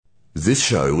This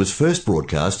show was first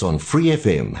broadcast on Free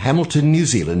FM, Hamilton, New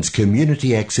Zealand's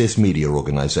community access media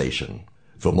organisation.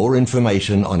 For more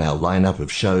information on our lineup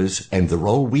of shows and the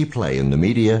role we play in the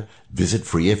media, visit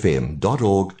freefm.org.nz.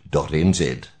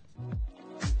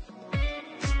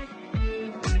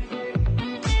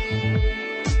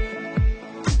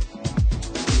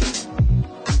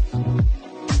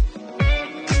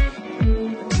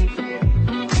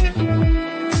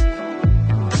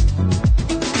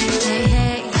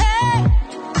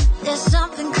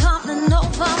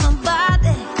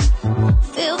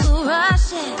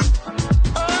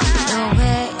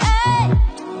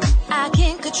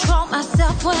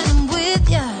 When I'm with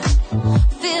you,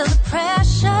 feel the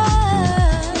pressure.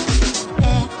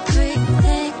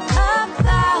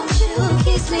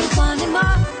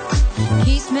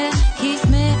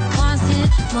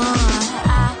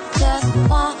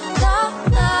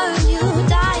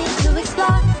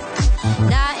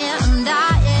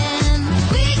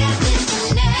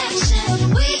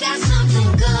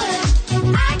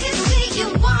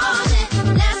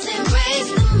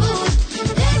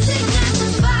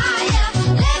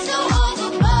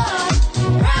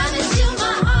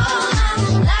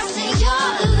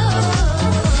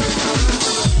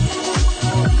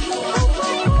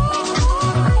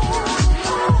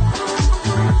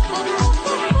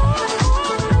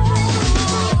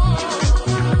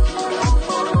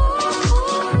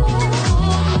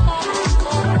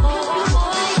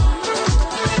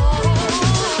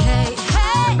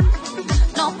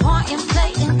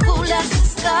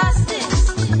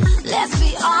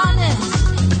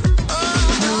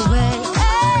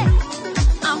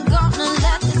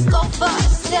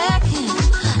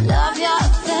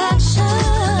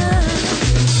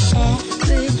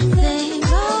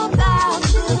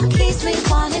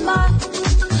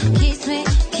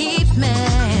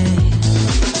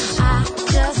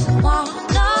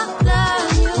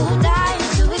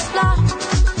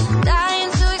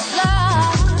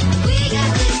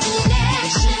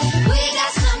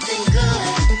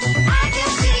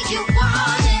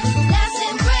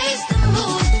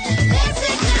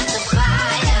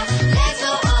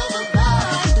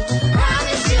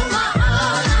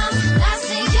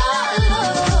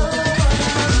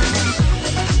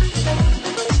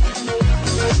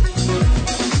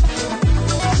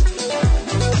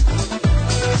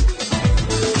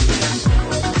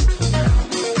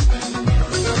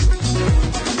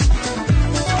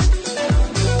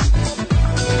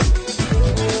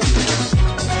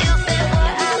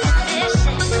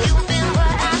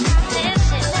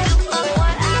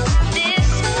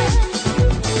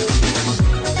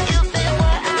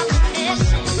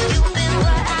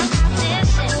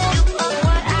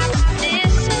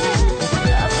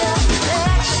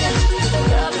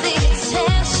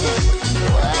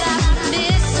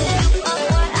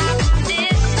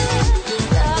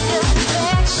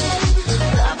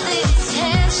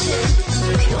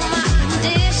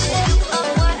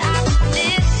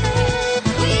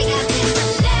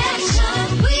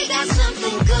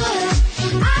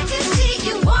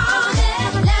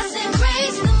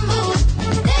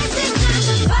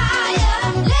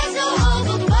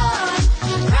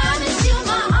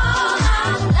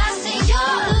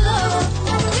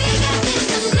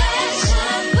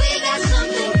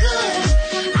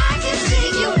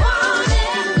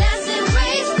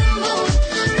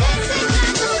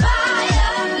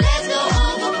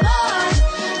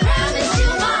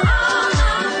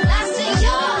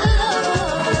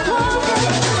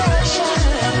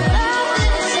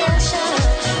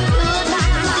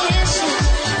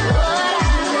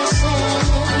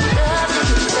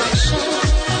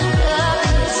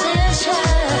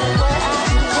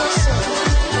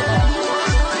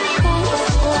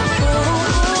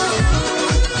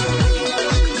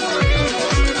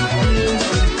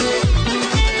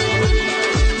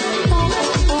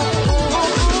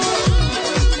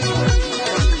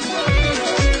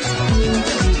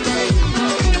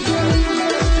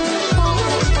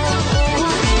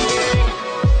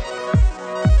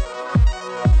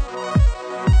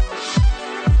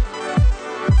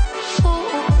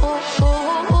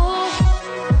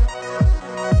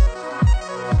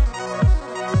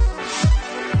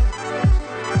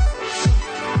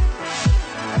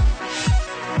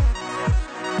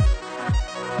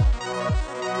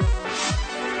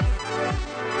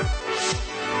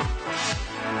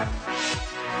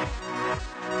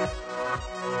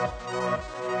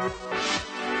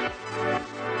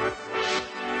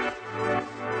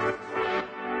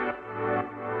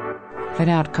 Flat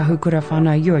Out Kahukura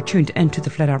whānau, you are tuned into the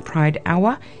Flat Out Pride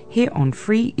Hour here on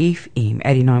Free FM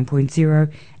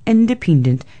 89.0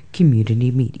 Independent Community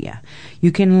Media.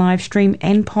 You can live stream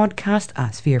and podcast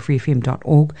us via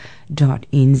freefm.org.nz,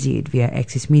 via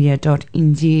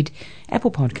accessmedia.nz,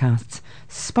 Apple Podcasts,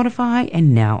 Spotify,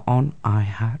 and now on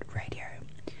iHeartRadio.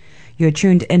 You're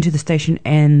tuned into the station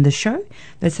and the show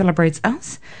that celebrates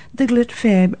us, the Glit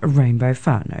Fab Rainbow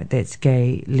whānau. That's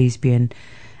gay, lesbian,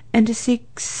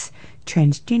 intersex,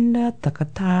 transgender,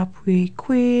 takatapui,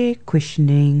 queer,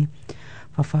 questioning,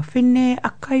 whawhawhine,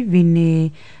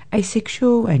 akaivine,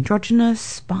 asexual,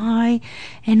 androgynous, bi,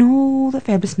 and all the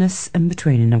fabulousness in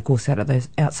between. And of course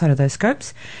outside of those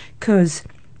scopes, because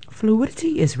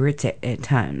fluidity is where it's at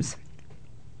times.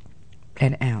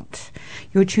 Flat Out.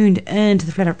 You're tuned into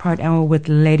the Flat Out Pride Hour with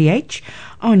Lady H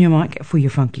on your mic for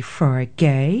your Funky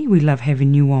Friday. We love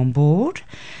having you on board.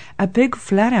 A big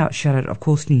flat out shout out, of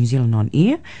course, to New Zealand On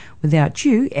Air. Without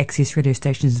you, access radio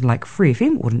stations like Free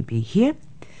FM wouldn't be here.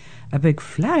 A big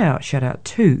flat out shout out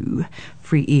to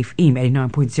Free FM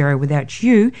 89.0. Without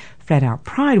you, Flat Out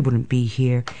Pride wouldn't be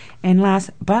here. And last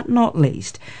but not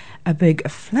least, a big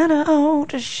flat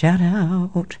out shout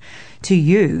out to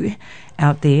you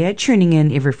out there tuning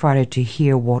in every Friday to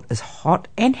hear what is hot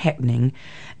and happening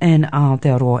in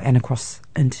Aotearoa and across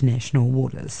international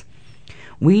waters.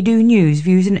 We do news,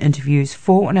 views and interviews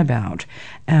for and about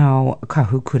our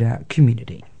kahukura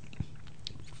community.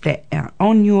 That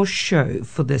on your show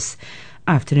for this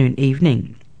afternoon,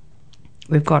 evening,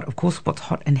 we've got, of course, what's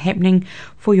hot and happening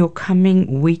for your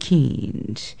coming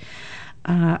weekend.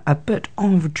 A bit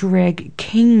of drag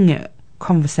king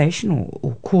conversation,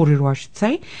 or kōrero I should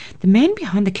say. The man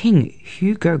behind the king,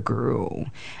 Hugo Girl.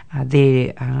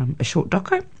 They're a short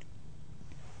doco.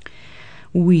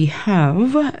 We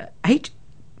have 8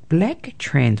 black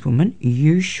trans women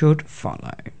you should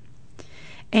follow.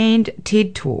 And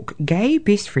TED Talk, Gay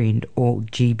Best Friend, or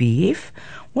GBF,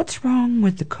 What's Wrong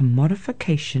with the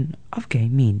Commodification of Gay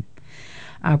Men?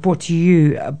 Brought to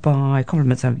you by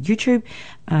compliments of YouTube.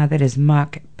 That is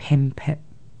Mark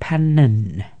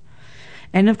Pampanen.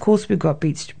 And of course we've got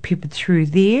beats peppered through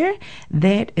there.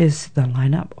 That is the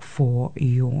lineup for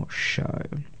your show.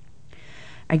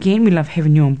 Again, we love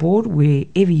having you on board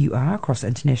wherever you are across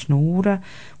international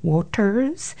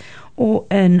waters or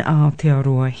in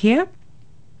Aotearoa here.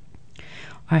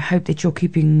 I hope that you're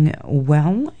keeping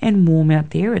well and warm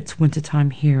out there. It's wintertime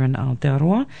here in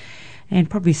Aotearoa and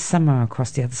probably summer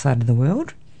across the other side of the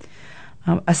world.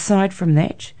 Aside from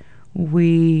that,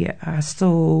 we are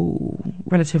still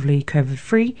relatively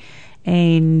COVID-free,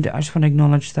 and I just want to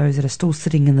acknowledge those that are still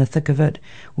sitting in the thick of it,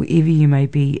 wherever you may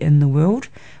be in the world.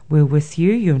 We're with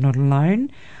you. You're not alone.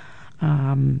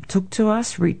 Talk to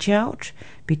us. Reach out.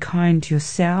 Be kind to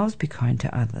yourselves. Be kind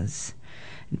to others.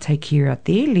 And take care out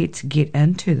there. Let's get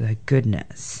into the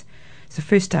goodness. So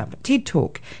first up, TED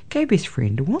Talk, Gay Best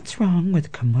Friend, What's Wrong with the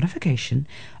Commodification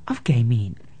of Gay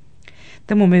Men?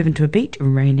 Then we'll move into a beat,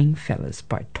 Raining Fellas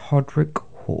by Todrick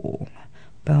Hall.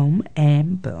 Boom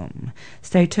and boom.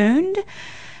 Stay tuned.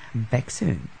 Back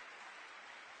soon.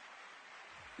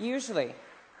 Usually,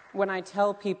 when I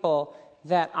tell people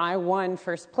that I won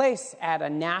first place at a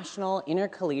national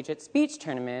intercollegiate speech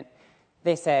tournament,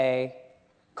 they say,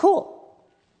 cool,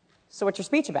 so what's your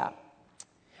speech about?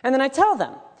 And then I tell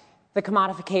them the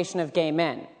commodification of gay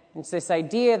men. It's this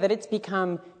idea that it's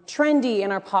become trendy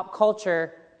in our pop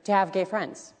culture to have gay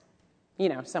friends. You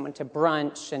know, someone to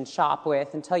brunch and shop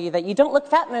with and tell you that you don't look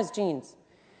fat in those jeans.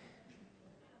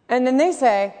 And then they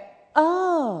say,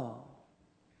 oh,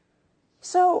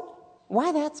 so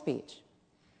why that speech?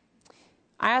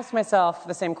 I asked myself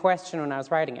the same question when I was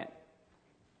writing it.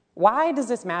 Why does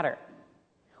this matter?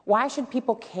 Why should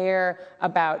people care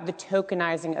about the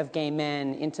tokenizing of gay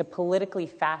men into politically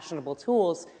fashionable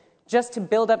tools just to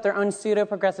build up their own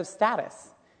pseudo-progressive status?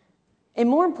 And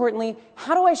more importantly,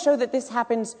 how do I show that this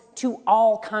happens to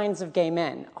all kinds of gay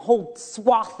men? A whole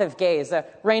swath of gays, a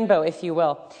rainbow, if you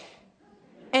will.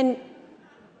 And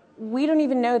we don't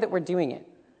even know that we're doing it.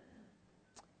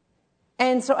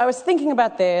 And so I was thinking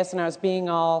about this, and I was being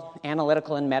all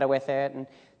analytical and meta with it. And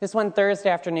this one Thursday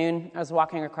afternoon, I was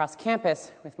walking across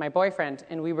campus with my boyfriend,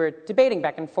 and we were debating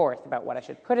back and forth about what I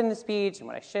should put in the speech and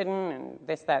what I shouldn't, and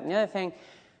this, that, and the other thing.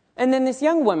 And then this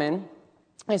young woman,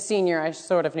 a senior I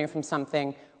sort of knew from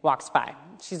something, walks by.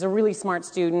 She's a really smart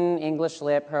student, English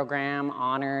Lit program,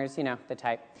 honors, you know, the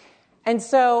type. And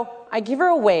so I give her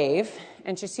a wave,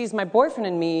 and she sees my boyfriend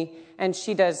and me, and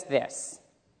she does this.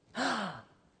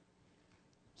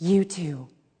 You two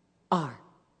are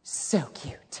so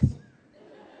cute.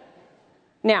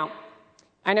 Now,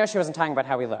 I know she wasn't talking about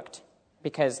how we looked,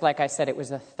 because like I said, it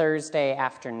was a Thursday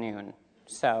afternoon.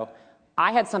 So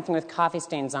I had something with coffee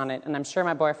stains on it, and I'm sure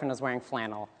my boyfriend was wearing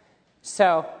flannel.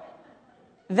 So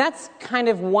that's kind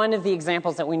of one of the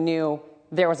examples that we knew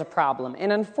there was a problem.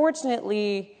 And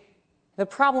unfortunately, the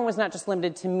problem was not just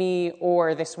limited to me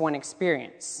or this one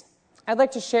experience. I'd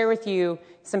like to share with you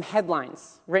some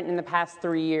headlines written in the past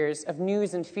 3 years of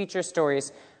news and feature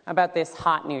stories about this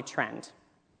hot new trend.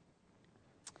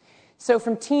 So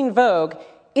from Teen Vogue,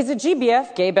 is a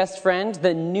GBF, gay best friend,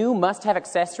 the new must-have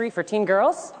accessory for teen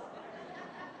girls?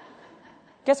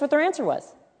 Guess what their answer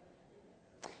was?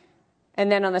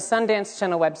 And then on the Sundance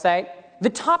Channel website, the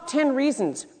top 10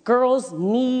 reasons girls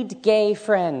need gay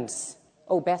friends.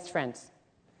 Oh, best friends.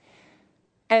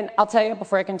 And I'll tell you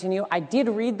before I continue, I did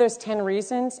read those 10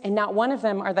 reasons, and not one of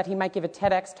them are that he might give a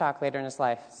TEDx talk later in his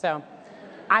life. So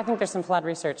I think there's some flawed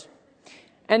research.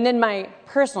 And then my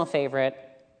personal favorite,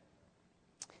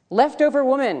 leftover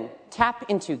woman, tap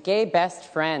into gay best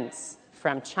friends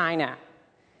from China.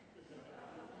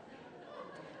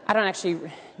 I don't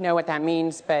actually know what that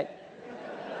means, but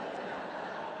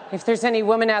if there's any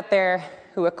women out there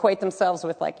who equate themselves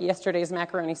with like yesterday's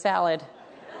macaroni salad,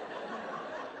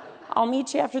 I'll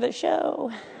meet you after the show.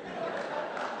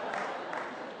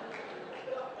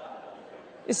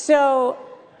 So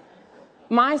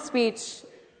my speech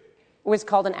was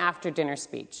called an after-dinner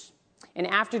speech. And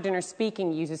after-dinner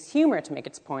speaking uses humor to make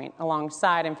its point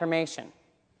alongside information.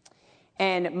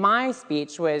 And my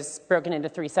speech was broken into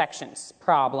 3 sections: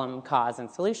 problem, cause,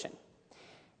 and solution.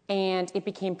 And it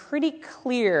became pretty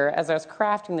clear as I was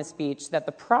crafting the speech that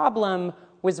the problem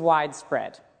was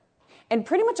widespread and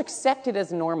pretty much accepted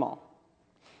as normal.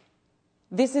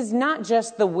 This is not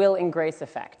just the Will and Grace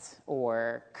effect,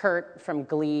 or Kurt from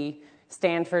Glee,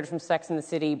 Stanford from Sex and the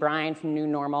City, Brian from New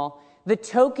Normal. The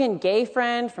token gay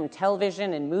friend from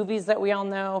television and movies that we all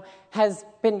know has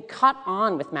been caught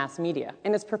on with mass media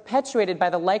and is perpetuated by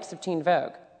the likes of Teen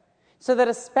Vogue. So that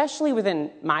especially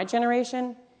within my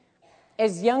generation,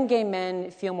 as young gay men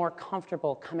feel more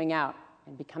comfortable coming out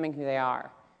and becoming who they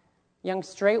are, young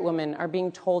straight women are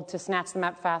being told to snatch them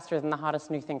up faster than the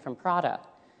hottest new thing from Prada,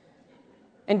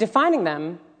 and defining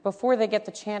them before they get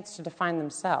the chance to define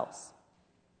themselves.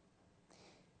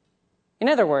 In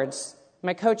other words,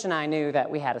 my coach and I knew that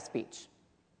we had a speech.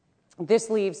 This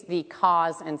leaves the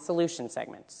cause and solution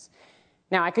segments.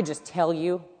 Now, I could just tell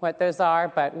you what those are,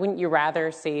 but wouldn't you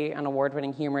rather see an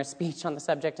award-winning humorous speech on the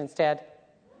subject instead?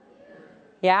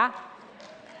 Yeah?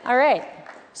 All right.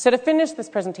 So to finish this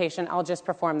presentation, I'll just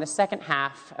perform the second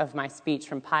half of my speech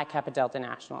from Pi Kappa Delta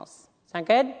Nationals. Sound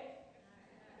good?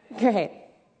 Great.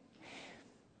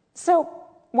 So,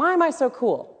 why am I so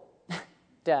cool?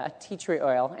 Duh, tea tree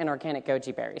oil and organic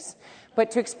goji berries. But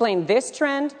to explain this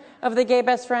trend of the gay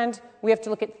best friend, we have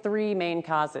to look at 3 main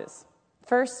causes.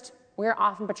 First, we are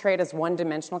often portrayed as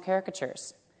one-dimensional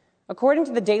caricatures. According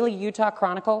to the Daily Utah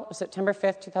Chronicle of September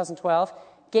 5th, 2012,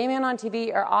 gay men on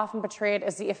TV are often portrayed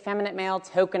as the effeminate male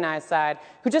tokenized side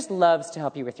who just loves to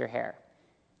help you with your hair.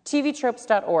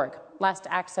 TVtropes.org, last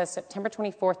accessed September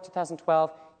 24th,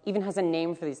 2012, even has a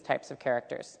name for these types of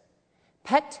characters.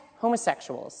 Pet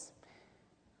homosexuals.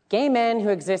 Gay men who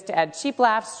exist to add cheap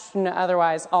laughs from an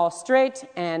otherwise all straight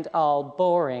and all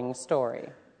boring story.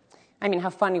 I mean, how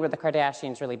funny would the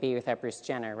Kardashians really be without Bruce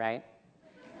Jenner, right?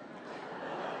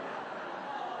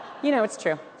 You know, it's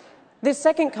true. This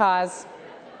second cause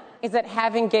is that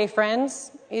having gay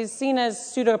friends is seen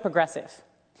as pseudo-progressive.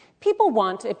 People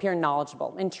want to appear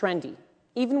knowledgeable and trendy,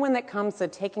 even when it comes to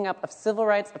taking up of civil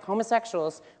rights of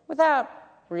homosexuals without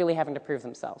really having to prove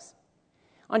themselves.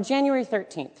 On January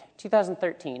 13th,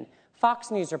 2013,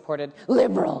 Fox News reported,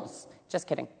 liberals, just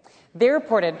kidding. They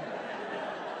reported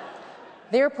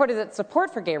that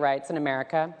support for gay rights in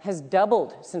America has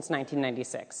doubled since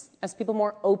 1996 as people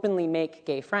more openly make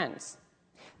gay friends.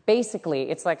 Basically,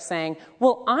 it's like saying,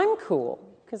 well, I'm cool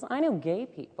because I know gay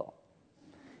people.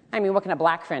 I mean, what can a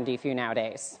black friend do for you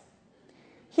nowadays?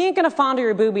 He ain't going to fondle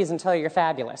your boobies and tell you you're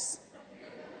fabulous.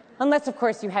 Unless, of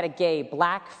course, you had a gay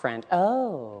black friend.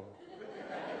 Oh.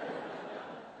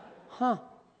 Huh.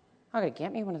 I'm going to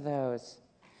get me one of those.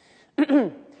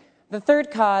 The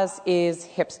third cause is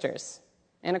hipsters.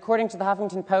 And according to the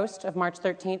Huffington Post of March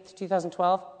 13th,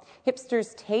 2012,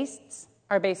 hipsters' tastes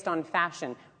are based on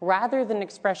fashion rather than an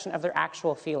expression of their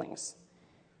actual feelings.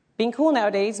 Being cool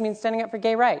nowadays means standing up for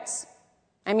gay rights.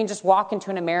 I mean, just walk into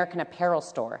an American Apparel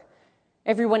store.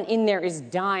 Everyone in there is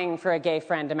dying for a gay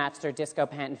friend to match their disco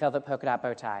pant and velvet polka dot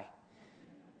bow tie.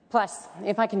 Plus,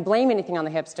 if I can blame anything on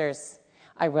the hipsters,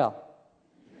 I will.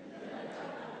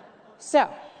 So,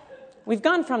 we've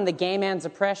gone from the gay man's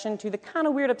oppression to the kind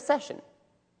of weird obsession.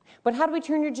 But how do we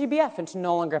turn your GBF into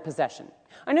no longer a possession?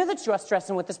 I know that you're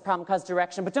stressing with this problem cause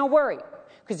direction, but don't worry,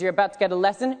 because you're about to get a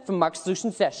lesson from Mark's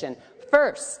solution session.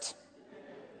 First,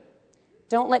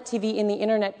 don't let TV and the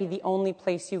internet be the only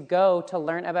place you go to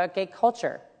learn about gay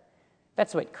culture.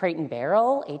 That's what Crate &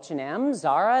 Barrel, H&M,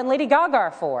 Zara, and Lady Gaga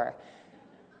are for.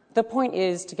 The point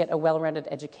is to get a well-rounded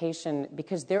education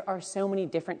because there are so many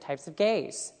different types of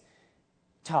gays.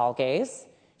 Tall gays,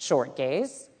 short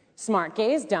gays, smart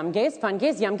gays, dumb gays, fun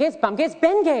gays, yum gays, bum gays,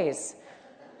 Ben gays.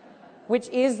 Which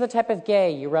is the type of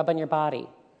gay you rub on your body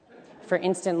for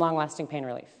instant, long-lasting pain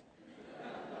relief.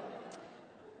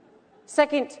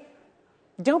 Second,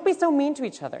 don't be so mean to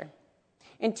each other.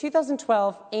 In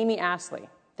 2012, Amy Astley,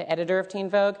 the editor of Teen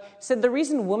Vogue, said the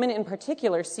reason women in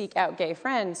particular seek out gay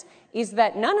friends is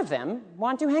that none of them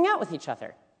want to hang out with each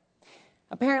other.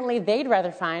 Apparently, they'd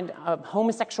rather find a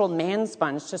homosexual man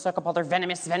sponge to suck up all their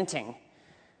venomous venting.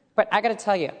 But I gotta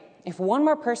tell you, if one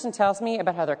more person tells me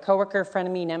about how their coworker,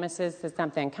 frenemy, nemesis is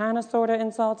something kind of sort of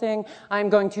insulting, I'm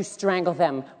going to strangle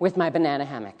them with my banana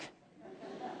hammock.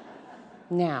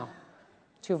 Now,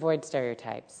 to avoid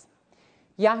stereotypes.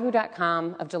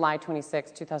 Yahoo.com of July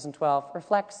 26, 2012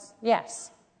 reflects,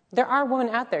 yes, there are women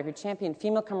out there who champion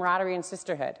female camaraderie and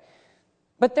sisterhood,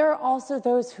 but there are also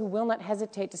those who will not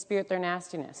hesitate to spew out their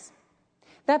nastiness.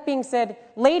 That being said,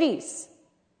 ladies,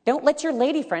 don't let your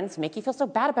lady friends make you feel so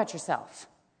bad about yourself.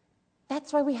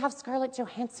 That's why we have Scarlett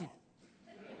Johansson.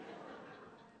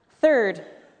 Third,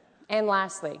 and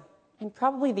lastly, and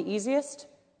probably the easiest,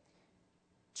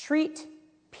 treat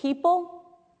people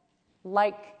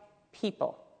like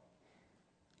people.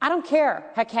 I don't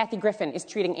care how Kathy Griffin is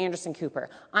treating Anderson Cooper.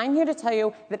 I'm here to tell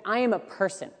you that I am a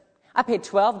person. I paid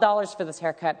 $12 for this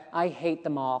haircut. I hate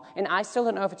them all. And I still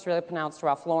don't know if it's really pronounced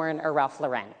Ralph Lauren or Ralph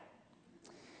Lauren.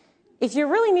 If you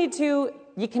really need to,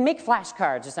 you can make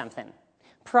flashcards or something.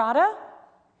 Prada,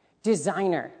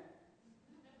 designer.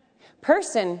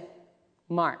 Person,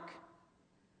 Mark.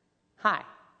 Hi.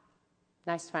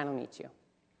 Nice to finally meet you.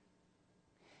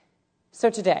 So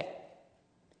today,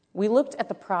 we looked at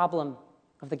the problem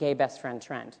of the gay best friend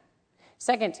trend.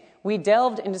 Second, we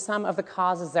delved into some of the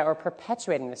causes that were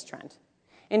perpetuating this trend.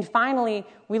 And finally,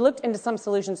 we looked into some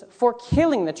solutions for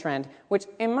killing the trend, which,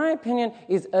 in my opinion,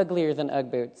 is uglier than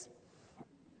Ugg boots.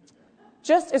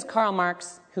 Just as Karl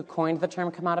Marx, who coined the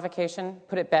term commodification,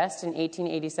 put it best in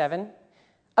 1887,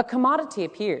 a commodity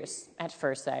appears, at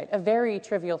first sight, a very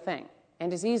trivial thing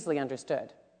and is easily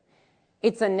understood.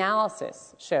 Its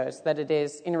analysis shows that it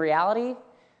is, in reality,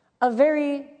 a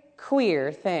very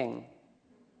queer thing.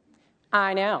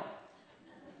 I know.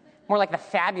 More like the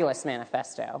Fabulous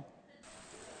Manifesto.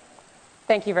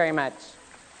 Thank you very much.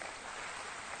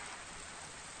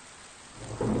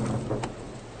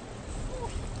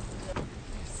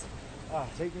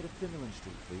 Take me to Finland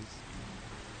Street, please.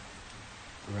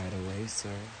 Right away, sir.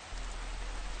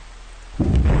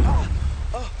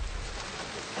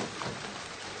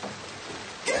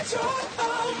 Get your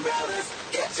umbrellas,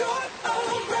 get your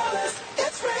umbrellas.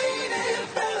 It's raining,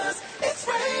 fellas, it's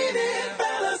raining,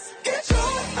 fellas. Get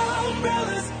your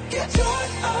umbrellas, get your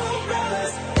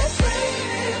umbrellas. It's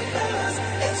raining, fellas,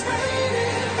 it's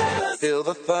raining, fellas. Feel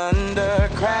the thunder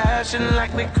crashing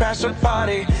like we crashed a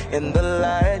party, and the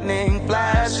lightning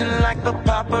flashing like the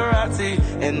paparazzi.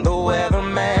 And the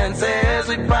weatherman says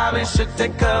we probably should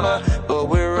take cover, but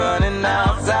we're running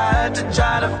outside to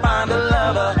try to find a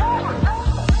lover.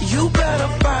 You better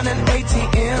find an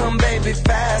ATM, baby,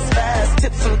 fast, fast.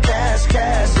 Tip some cash,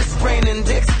 cash. It's raining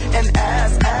dicks and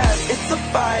ass, ass. It's a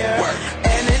fire,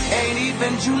 and it ain't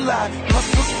even July.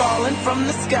 Muscles falling from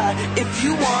the sky. If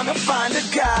you wanna find a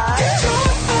guy, get your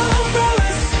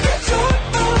umbrellas, get your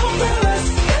umbrellas.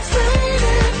 It's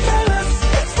raining, fellas,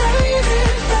 it's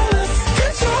raining, fellas.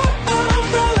 Get your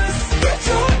umbrellas, get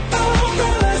your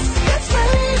umbrellas. It's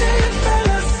raining,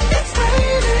 fellas, it's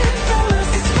raining, fellas.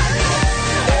 It's raining.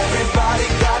 Everybody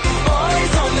got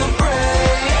boys on the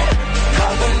brain.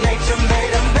 Mother Nature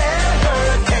made a man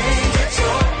hurricane. Get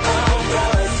your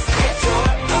umbrellas, get your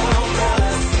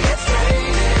umbrellas. It's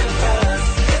raining, fellas,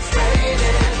 it's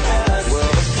raining, fellas.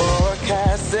 Well, the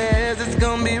forecast says it's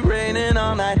gonna be raining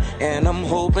all night, and I'm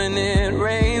hoping it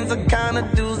rains the kind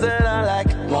of dudes that I like.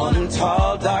 Want him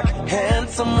tall, dark,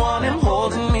 handsome, want him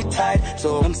holding me tight.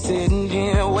 So I'm sitting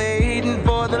here waiting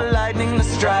for the lightning to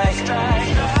strike.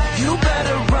 You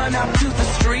better run out to the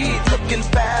street looking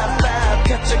fab, fab.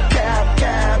 Catch a cab,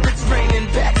 cab. It's raining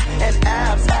backs and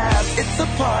abs, abs. It's a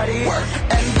party,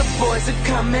 and the boys are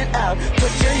coming out.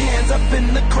 Put your hands up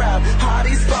in the crowd.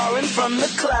 Hotties falling from the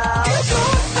clouds. Get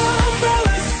your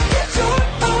umbrellas, get your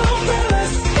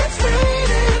umbrellas. It's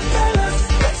raining, fellas,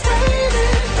 it's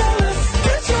raining, fellas.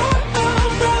 Get your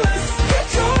umbrellas, get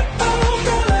your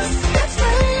umbrellas. It's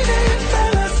raining.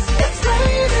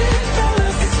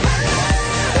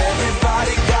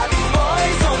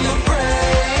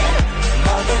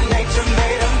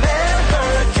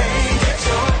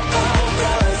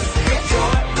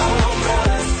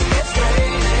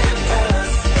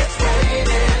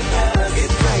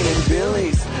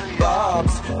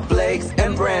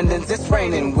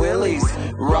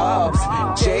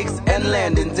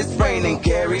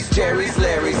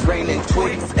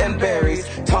 twigs and berries,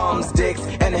 Tom's, Dicks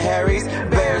and Harry's,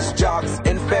 bears, jocks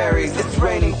and fairies. It's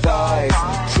raining thighs,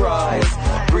 tries,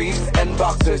 briefs and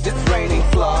boxers. It's raining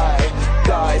fly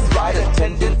guys, flight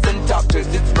attendants and doctors.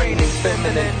 It's raining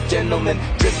feminine gentlemen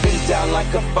dripping down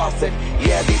like a faucet.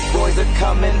 Yeah, these boys are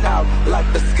coming out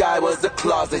like the sky was a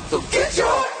closet. So get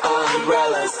your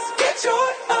umbrellas, get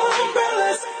your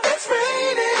umbrellas. It's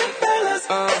raining, fellas.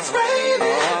 It's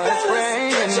raining, fellas. It's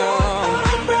raining. Get your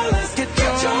umbrellas, get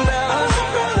your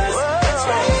umbrellas. It's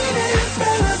raining,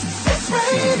 fellas. It's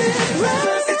raining,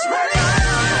 fellas. It's raining.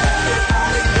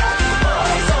 Everybody got the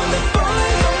boys on the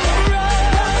phone.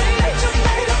 They just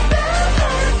made a bad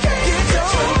hurricane. Get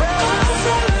your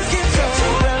umbrellas, get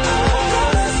your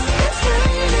umbrellas. It's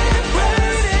raining,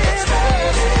 it's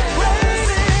raining, raining.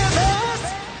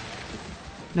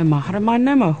 No mahara mai,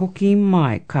 no ma hoki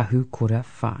mai, kahu kura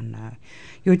whānau.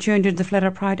 You're tuned into the Flat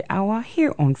Out Pride Hour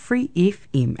here on Free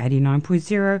FM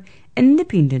 89.0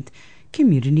 Independent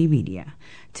Community Media.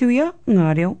 Tuia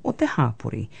ngā reo o te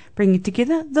hāpori, bringing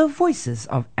together the voices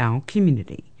of our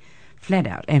community. Flat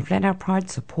Out and Flat Out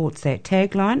Pride supports that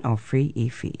tagline of Free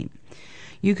FM.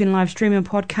 You can live stream and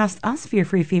podcast us via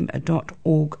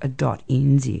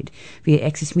freefm.org.nz,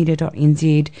 via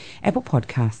accessmedia.nz, Apple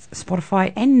Podcasts,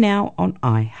 Spotify, and now on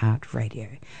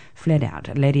iHeartRadio. Flat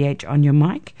Out, Lady H on your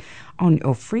mic, on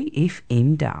your Free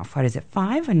FM dial. Fridays at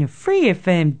 5 on your Free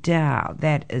FM dial.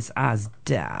 That is us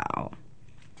dial.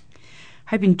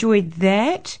 Hope you enjoyed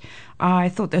that. I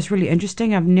thought that was really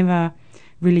interesting. I've never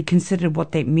really considered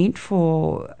what that meant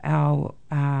for our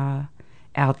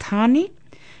tāne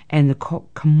and the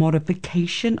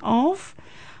commodification of.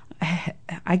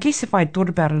 I guess if I thought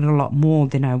about it a lot more,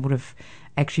 then I would have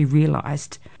actually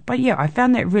realised. But yeah, I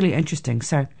found that really interesting.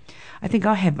 So I think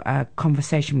I'll have a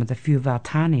conversation with a few of our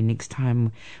tāne next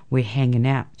time we're hanging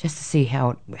out, just to see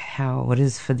how it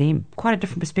is for them. Quite a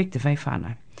different perspective, eh,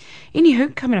 whānau?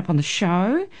 Anywho, coming up on the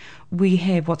show, we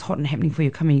have what's hot and happening for you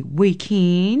coming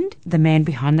weekend. The Man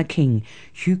Behind the King,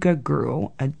 Hugo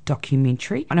Girl, a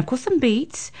documentary. And of course some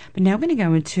beats, but now we're going to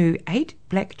go into 8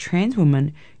 black trans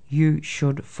women you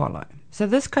should follow. So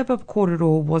this Kaupapa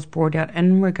Kōrero was brought out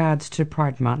in regards to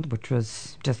Pride Month, which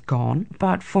was just gone.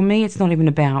 But for me, it's not even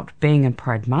about being in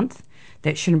Pride Month.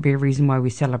 That shouldn't be a reason why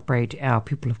we celebrate our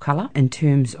people of colour in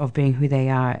terms of being who they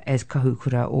are as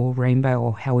kahukura or rainbow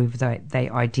or however they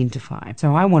identify.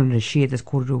 So I wanted to share this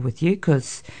kōrero with you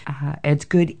because it's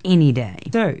good any day.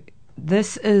 So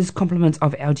this is compliments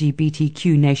of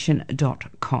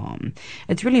LGBTQnation.com.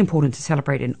 It's really important to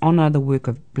celebrate and honour the work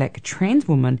of black trans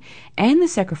women and the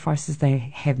sacrifices they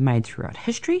have made throughout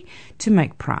history to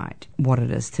make Pride what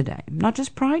it is today. Not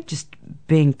just Pride, just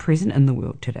being present in the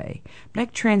world today.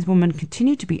 Black trans women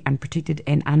continue to be unprotected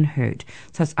and unheard,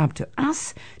 so it's up to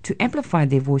us to amplify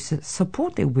their voices,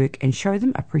 support their work and show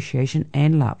them appreciation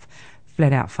and love.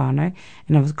 Flat out whānau.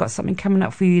 And I've got something coming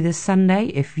up for you this Sunday.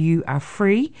 If you are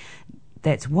free,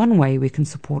 that's one way we can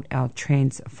support our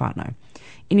trans whānau.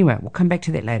 Anyway, we'll come back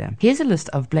to that later. Here's a list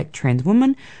of black trans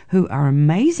women who are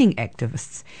amazing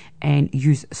activists and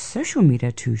use social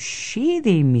media to share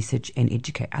their message and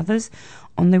educate others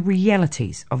on the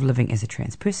realities of living as a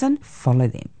trans person. Follow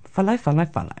them. Follow.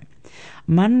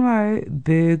 Munro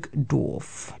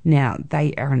Bergdorf. Now,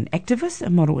 they are an activist, a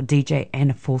model, a DJ,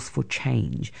 and a force for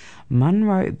change.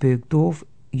 Munro Bergdorf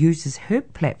uses her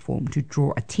platform to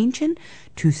draw attention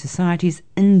to society's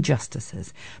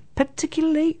injustices,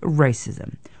 particularly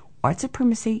racism, white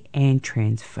supremacy, and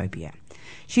transphobia.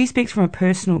 She speaks from a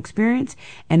personal experience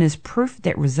and is proof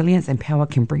that resilience and power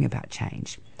can bring about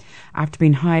change. After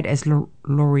being hired as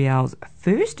L'Oreal's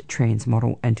first trans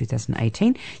model in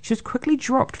 2018, she was quickly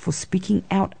dropped for speaking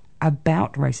out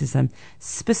about racism,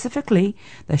 specifically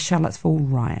the Charlottesville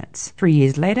riots. 3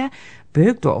 years later,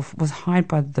 Bergdorf was hired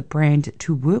by the brand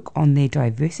to work on their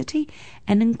diversity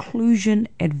and inclusion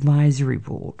advisory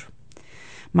board.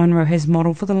 Munro has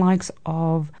modelled for the likes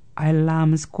of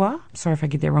Ailamsqua, sorry if I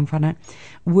get that wrong, whānau,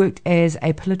 worked as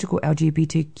a political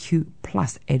LGBTQ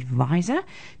plus advisor,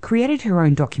 created her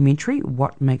own documentary,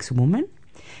 What Makes a Woman,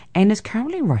 and is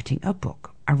currently writing a book.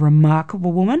 A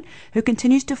remarkable woman who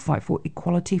continues to fight for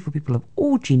equality for people of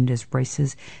all genders,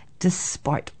 races,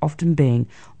 despite often being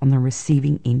on the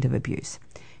receiving end of abuse.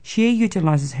 She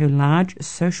utilises her large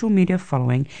social media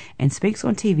following and speaks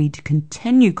on TV to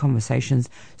continue conversations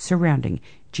surrounding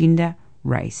gender,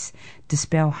 race,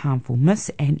 dispel harmful myths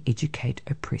and educate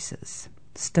oppressors.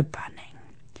 Stunning.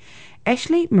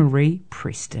 Ashley Marie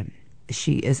Preston.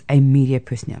 She is a media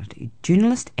personality,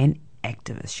 journalist and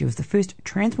activist. She was the first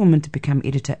trans woman to become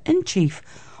editor-in-chief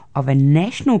of a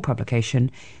national publication,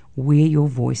 Wear Your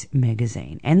Voice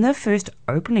magazine, and the first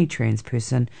openly trans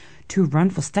person to run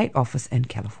for state office in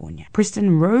California.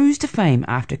 Preston rose to fame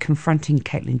after confronting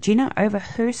Caitlyn Jenner over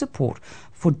her support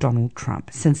for Donald Trump.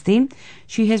 Since then,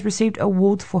 she has received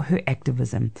awards for her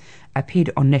activism,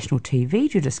 appeared on national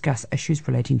TV to discuss issues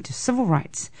relating to civil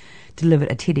rights, delivered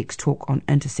a TEDx talk on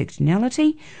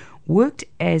intersectionality, worked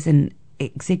as an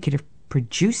executive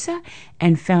producer,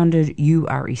 and founded You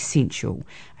Are Essential,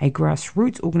 a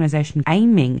grassroots organisation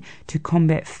aiming to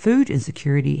combat food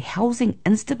insecurity, housing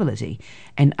instability,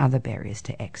 and other barriers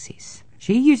to access.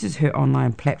 She uses her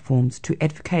online platforms to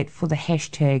advocate for the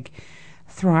hashtag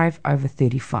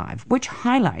 #ThriveOver35, which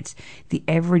highlights the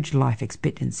average life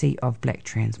expectancy of black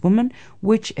trans women,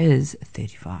 which is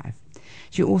 35.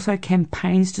 She also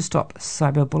campaigns to stop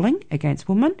cyberbullying against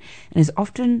women and is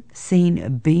often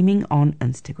seen beaming on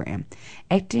Instagram,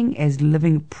 acting as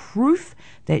living proof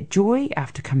that joy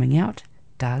after coming out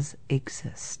does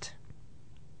exist.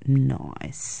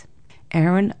 Nice.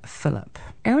 Aaron Phillip.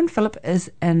 Aaron Phillip is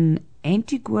an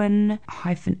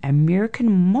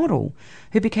Antiguan-American model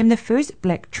who became the first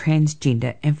black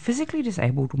transgender and physically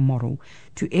disabled model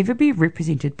to ever be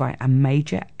represented by a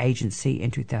major agency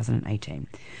in 2018.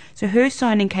 So her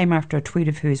signing came after a tweet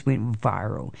of hers went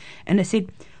viral, and it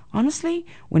said, "Honestly,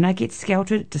 when I get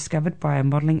scouted discovered by a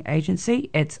modelling agency,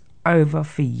 it's over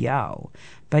for yo.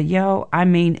 But yo, I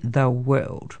mean the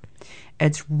world.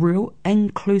 It's real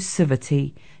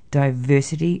inclusivity,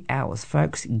 diversity hours,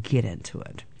 folks. Get into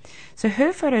it." So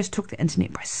her photos took the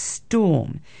internet by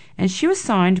storm, and she was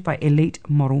signed by Elite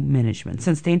Model Management.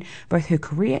 Since then, both her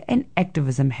career and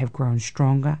activism have grown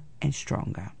stronger and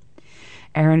stronger.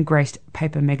 Aaron graced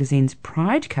Paper Magazine's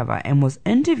Pride cover and was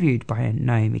interviewed by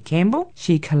Naomi Campbell.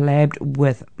 She collabed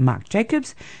with Marc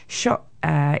Jacobs, shot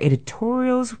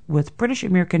editorials with British,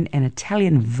 American and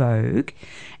Italian Vogue,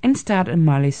 and starred in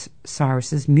Miley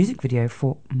Cyrus's music video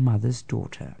for Mother's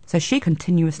Daughter. So she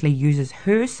continuously uses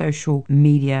her social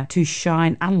media to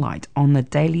shine a light on the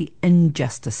daily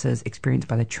injustices experienced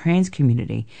by the trans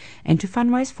community and to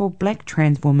fundraise for black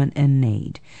trans women in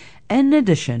need, in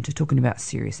addition to talking about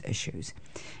serious issues.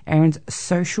 Aaron's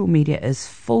social media is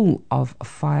full of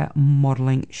fire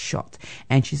modelling shots,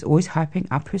 and she's always hyping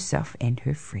up herself and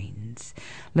her friends.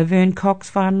 Laverne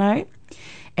Cox whānau,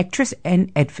 actress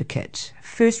and advocate,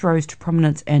 first rose to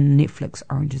prominence in Netflix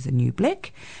Orange is the New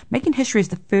Black, making history as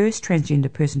the first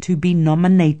transgender person to be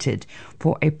nominated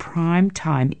for a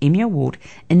Primetime Emmy Award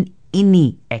in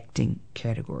any acting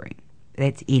category.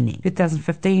 That's any.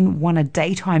 2015 won a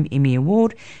Daytime Emmy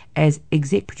Award as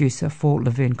exec producer for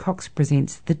Laverne Cox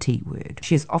Presents The T Word.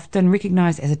 She is often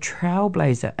recognised as a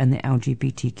trailblazer in the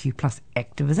LGBTQ+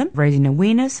 activism, raising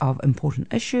awareness of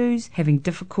important issues, having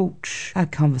difficult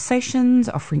conversations,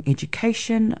 offering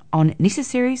education on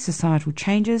necessary societal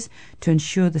changes to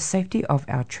ensure the safety of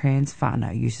our trans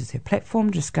whānau. Uses her platform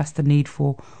to discuss the need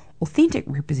for authentic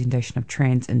representation of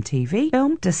trans in TV,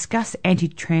 film, discuss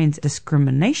anti-trans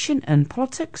discrimination in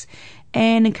politics,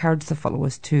 and encourage the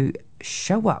followers to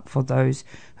show up for those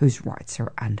whose rights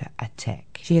are under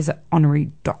attack. She has an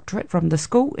honorary doctorate from the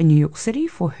school in New York City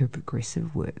for her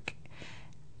progressive work.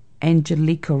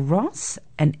 Angelica Ross,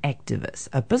 an activist,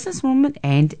 a businesswoman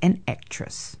and an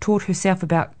actress, taught herself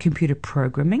about computer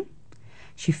programming.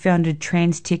 She founded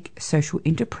Trans Tech Social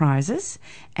Enterprises,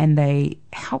 and they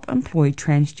help employ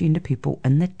transgender people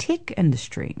in the tech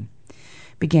industry.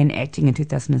 Began acting in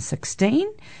 2016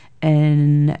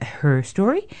 in Her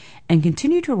Story, and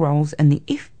continued her roles in the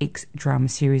FX drama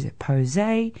series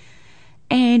Pose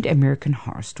and American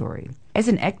Horror Story. As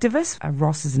an activist,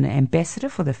 Ross is an ambassador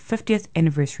for the 50th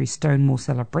anniversary Stonewall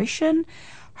celebration,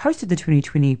 hosted the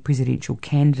 2020 Presidential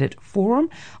Candidate Forum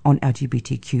on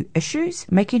LGBTQ issues,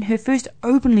 making her first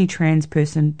openly trans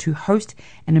person to host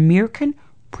an American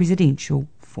presidential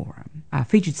forum.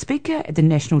 Featured speaker at the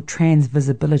National Trans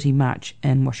Visibility March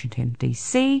in Washington,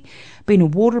 D.C., being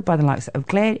awarded by the likes of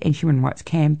GLAAD and Human Rights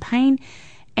Campaign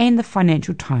and the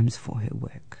Financial Times for her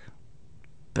work.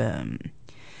 Boom.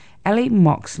 Ellie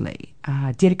Moxley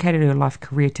dedicated her life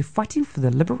career to fighting for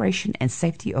the liberation and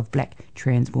safety of black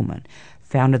trans women.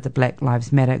 Founded the Black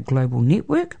Lives Matter Global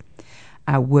Network,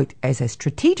 worked as a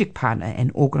strategic partner and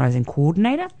organising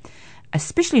coordinator,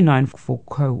 especially known for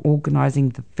co-organising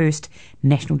the first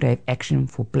National Day of Action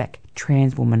for Black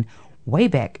Trans Women way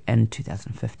back in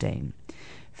 2015.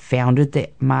 Founded the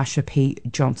Marsha P.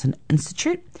 Johnson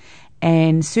Institute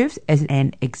and serves as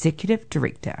an executive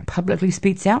director. Publicly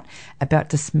speaks out about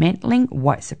dismantling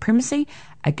white supremacy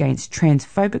against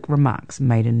transphobic remarks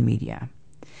made in media,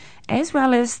 as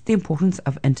well as the importance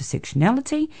of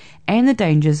intersectionality and the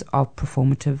dangers of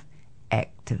performative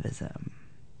activism.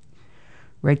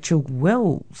 Rachel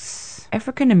Wells,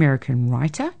 African-American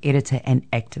writer, editor, and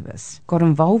activist. Got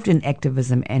involved in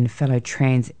activism and fellow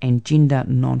trans and gender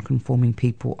non-conforming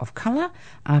people of colour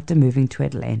after moving to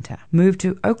Atlanta. Moved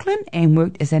to Oakland and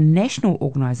worked as a national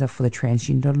organiser for the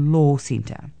Transgender Law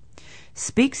Centre.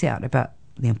 Speaks out about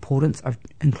the importance of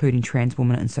including trans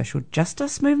women in social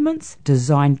justice movements,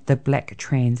 designed the black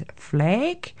trans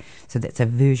flag, so that's a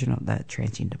version of the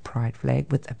transgender pride flag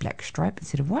with a black stripe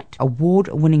instead of white.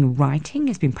 Award-winning writing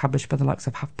has been published by the likes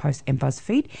of HuffPost and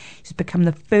BuzzFeed. She's become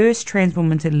the first trans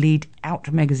woman to lead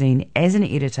Out magazine as an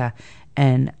editor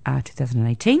in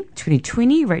 2018.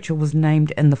 2020, Rachel was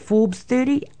named in the Forbes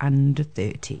 30 Under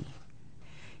 30.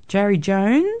 Jerry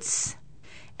Jones,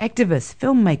 activist,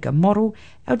 filmmaker, model,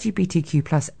 LGBTQ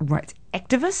plus rights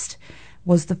activist,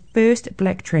 was the first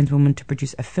black trans woman to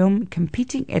produce a film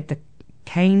competing at the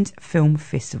Cannes Film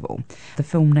Festival. The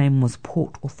film name was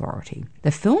Port Authority.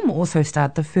 The film also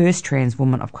starred the first trans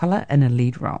woman of colour in a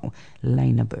lead role,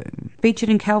 Lena Boom. Featured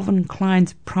in Calvin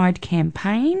Klein's Pride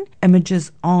campaign,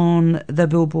 images on the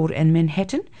billboard in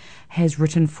Manhattan, has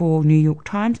written for New York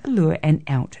Times, Allure, and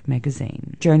Out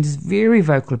magazine. Jones is very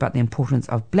vocal about the importance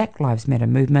of Black Lives Matter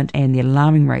movement and the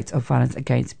alarming rates of violence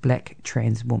against black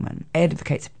trans women.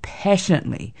 Advocates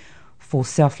passionately for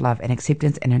self-love and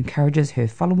acceptance and encourages her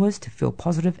followers to feel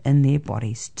positive in their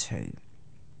bodies too.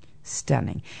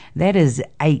 Stunning. That is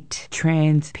 8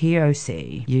 trans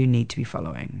POC you need to be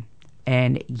following.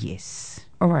 And yes.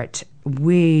 Alright,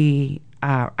 we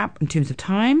are up in terms of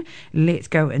time. Let's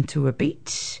go into a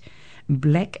beat.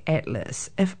 Black Atlas,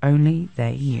 If Only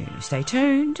They Knew. Stay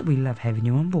tuned. We love having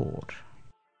you on board.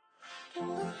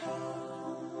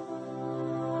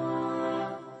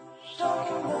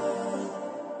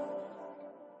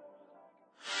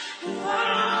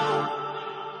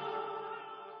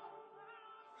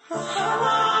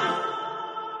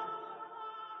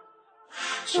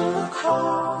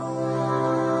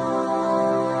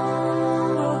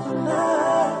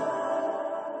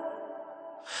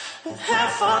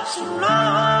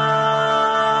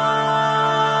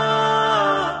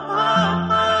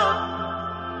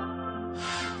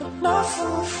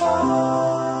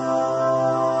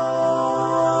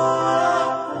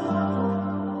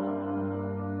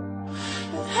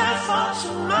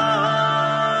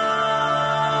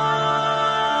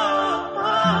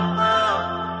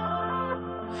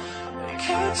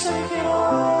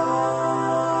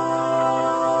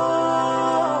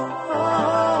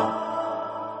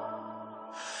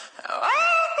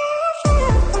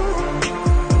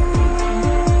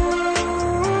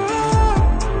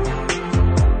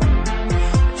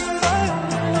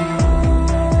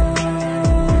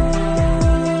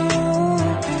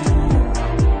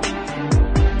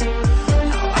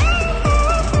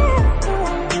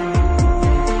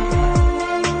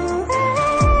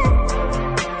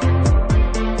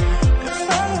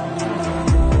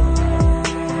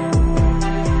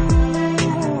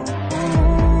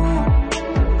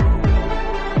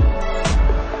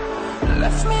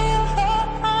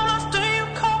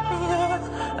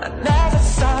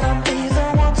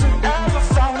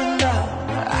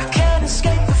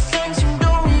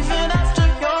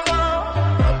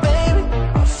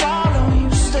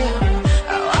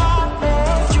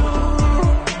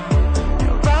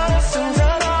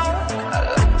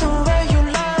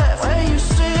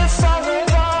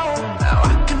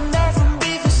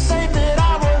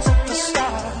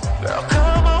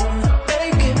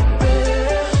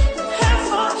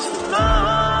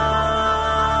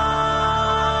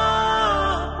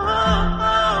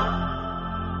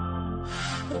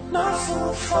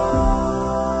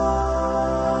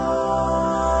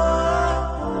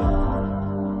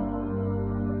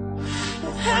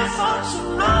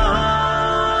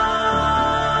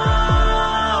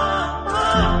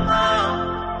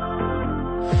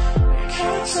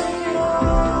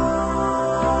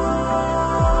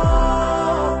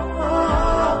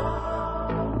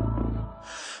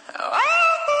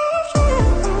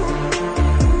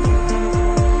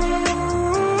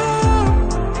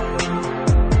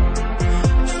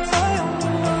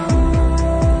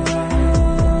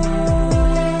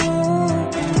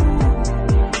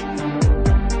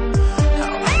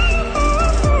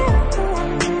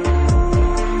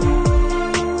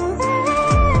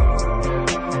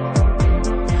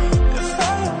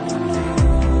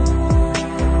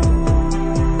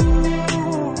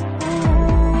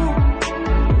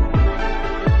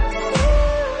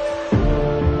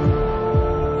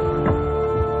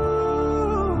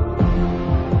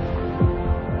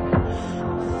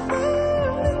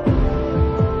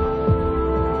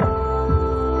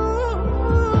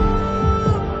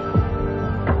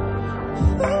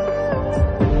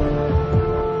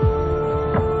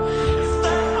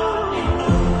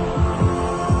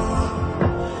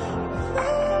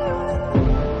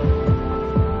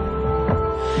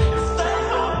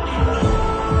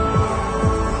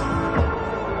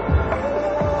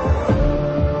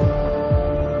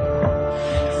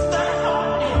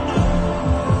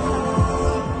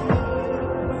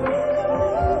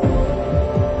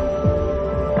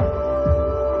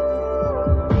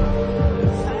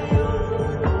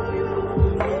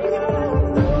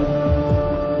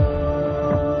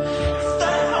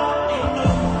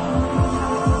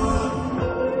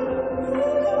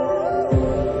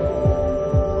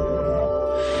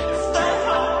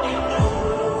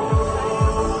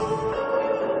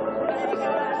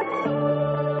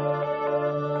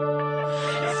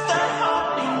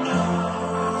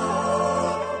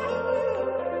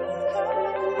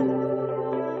 No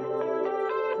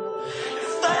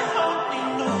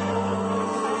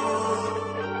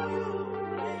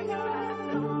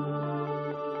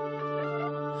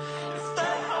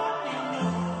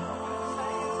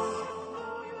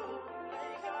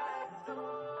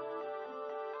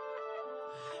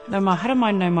mahara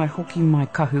mai no mai hoki mai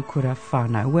kahukura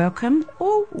whānau. Welcome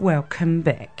or welcome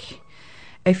back.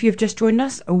 If you've just joined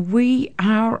us, we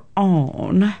are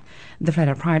on the Flat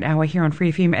Out Pride Hour here on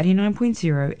Free FM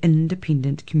 89.0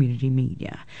 Independent Community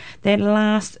Media. That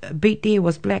last beat there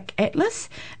was Black Atlas,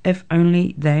 If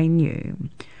Only They Knew.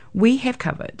 We have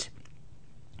covered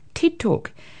TED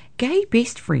Talk, Gay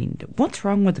Best Friend, What's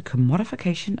Wrong with the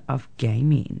Commodification of Gay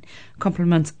Men,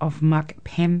 Compliments of Mark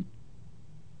Pannen.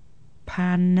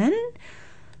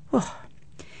 Oh,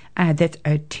 that's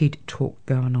a TED Talk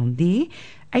going on there.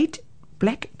 8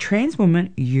 black trans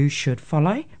women you should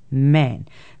follow. Man,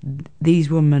 these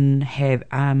women have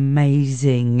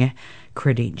amazing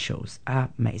credentials.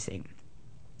 Amazing.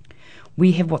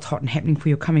 We have what's hot and happening for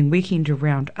your coming weekend to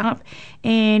round up,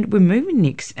 and we're moving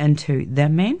next into The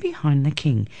Man Behind the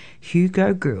King,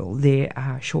 Hugo Girl, their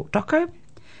short doco,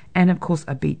 and of course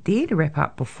a beat there to wrap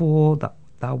up before the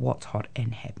what's hot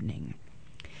and happening.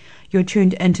 You're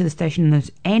tuned into the station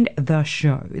and the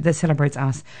show that celebrates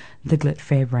us, the Glit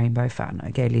Fab Rainbow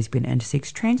whānau, gay, lesbian,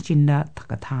 intersex, transgender,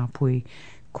 takatāpui,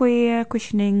 queer,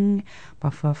 questioning,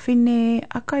 bawhawhine,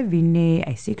 akaivine,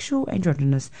 asexual,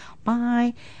 androgynous,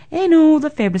 bi, and all the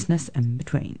fabulousness in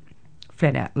between.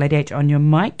 Flat Out Lady H on your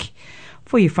mic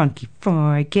for your funky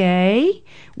Friday.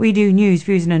 We do news,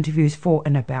 views and interviews for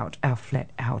and about our Flat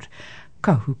Out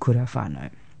kahukura whānau.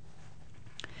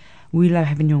 We love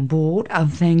having you on board.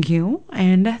 Thank you,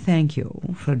 and thank you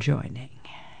for joining.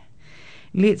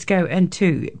 Let's go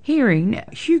into hearing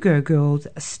Hugo Girl's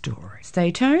story.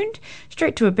 Stay tuned.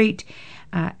 Straight to a beat.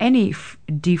 Annie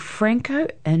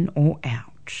DeFranco, In or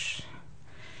Out.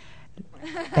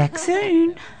 Back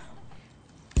soon.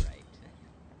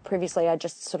 Previously, I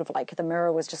just sort of like, the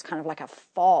mirror was just kind of like a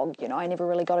fog, you know. I never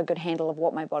really got a good handle of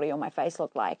what my body or my face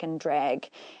looked like, and drag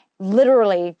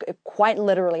literally, quite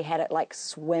literally had it like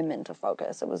swim into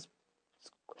focus. It was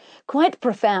quite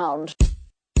profound.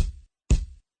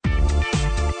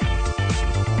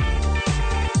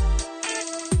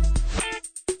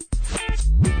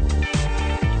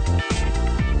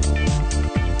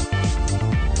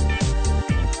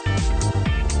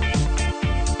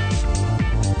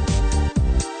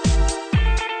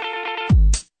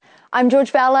 I'm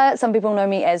George Fowler. Some people know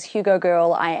me as Hugo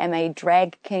Girl. I am a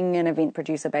drag king and event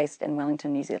producer based in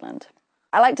Wellington, New Zealand.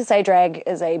 I like to say drag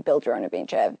is a build-your-own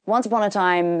adventure. Once upon a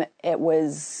time, it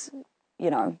was, you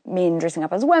know, men dressing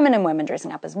up as women and women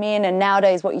dressing up as men, and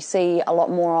nowadays what you see a lot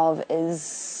more of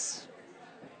is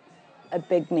a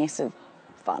big mess of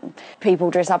fun.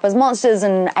 People dress up as monsters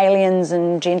and aliens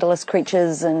and genderless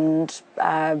creatures, and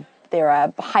there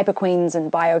are hyper queens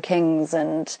and bio kings,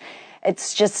 and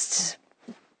it's just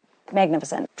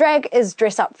magnificent. Drag is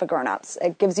dress up for grown-ups.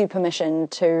 It gives you permission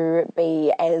to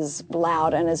be as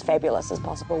loud and as fabulous as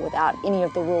possible without any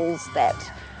of the rules that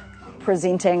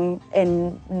presenting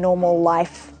in normal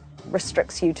life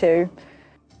restricts you to.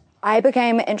 I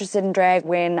became interested in drag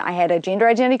when I had a gender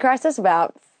identity crisis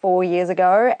about 4 years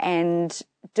ago, and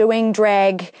doing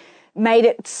drag made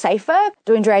it safer.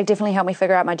 Doing drag definitely helped me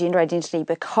figure out my gender identity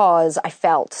because I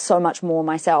felt so much more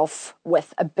myself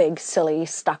with a big, silly,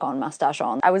 stuck-on mustache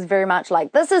on. I was very much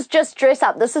like, this is just dress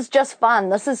up, this is just fun,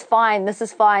 this is fine, this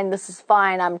is fine, this is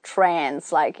fine, I'm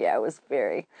trans. Like, yeah, it was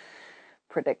very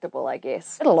predictable, I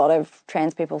guess. A lot of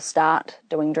trans people start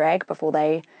doing drag before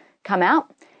they come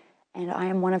out, and I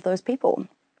am one of those people.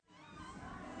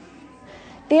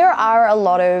 There are a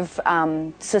lot of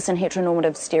cis and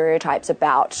heteronormative stereotypes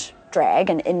about drag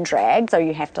and in drag, so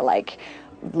you have to like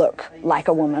look like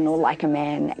a woman or like a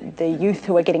man. The youth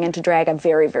who are getting into drag are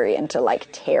very, very into like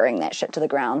tearing that shit to the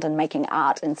ground and making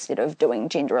art instead of doing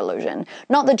gender illusion.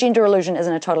 Not that gender illusion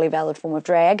isn't a totally valid form of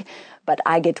drag, but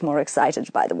I get more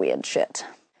excited by the weird shit.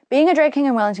 Being a drag king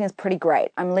in Wellington is pretty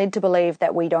great. I'm led to believe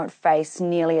that we don't face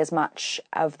nearly as much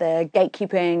of the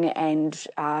gatekeeping and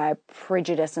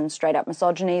prejudice and straight up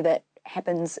misogyny that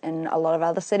happens in a lot of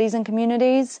other cities and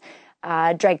communities.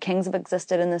 Drag kings have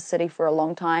existed in this city for a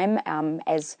long time,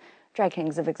 as drag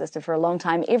kings have existed for a long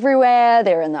time everywhere.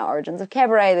 They're in the origins of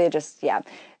cabaret. They're just, yeah,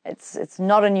 it's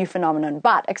not a new phenomenon,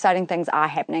 but exciting things are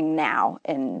happening now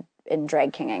in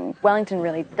drag kinging. Wellington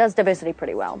really does diversity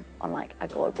pretty well on like a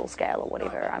global scale or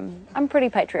whatever. I'm pretty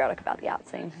patriotic about the art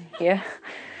scene here.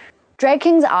 Drag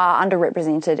kings are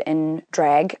underrepresented in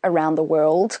drag around the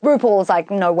world. RuPaul is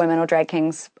like no women or drag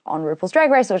kings on RuPaul's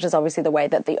Drag Race, which is obviously the way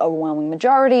that the overwhelming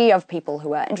majority of people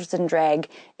who are interested in drag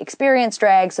experience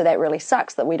drag, so that really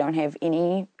sucks that we don't have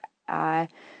any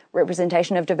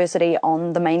representation of diversity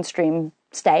on the mainstream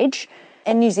stage.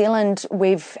 In New Zealand,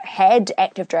 we've had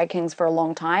active drag kings for a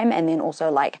long time, and then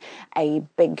also like a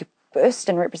big burst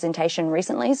in representation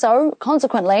recently. So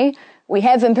consequently, we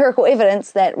have empirical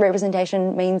evidence that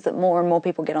representation means that more and more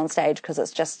people get on stage because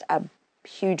it's just a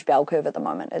huge bell curve at the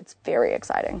moment. It's very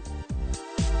exciting.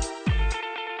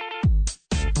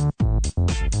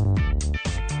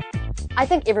 I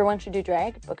think everyone should do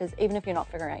drag because even if you're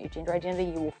not figuring out your gender identity,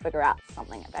 you will figure out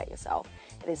something about yourself.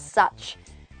 It is such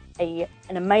an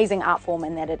amazing art form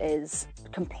in that it is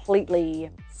completely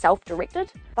self-directed.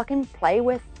 Fucking play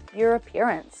with your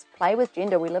appearance, play with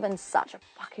gender. We live in such a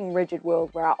fucking rigid world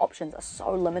where our options are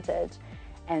so limited,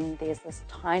 and there's this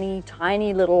tiny,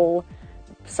 tiny little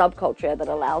subculture that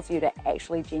allows you to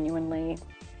actually genuinely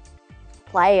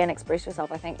play and express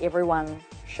yourself. I think everyone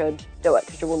should do it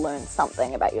because you will learn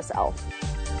something about yourself.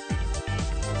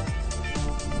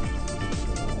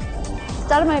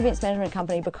 Started my events management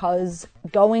company because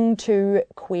going to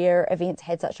queer events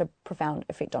had such a profound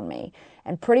effect on me.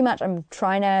 And pretty much I'm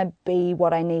trying to be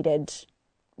what I needed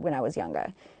when I was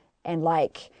younger. And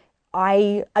like,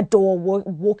 I adore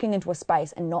walking into a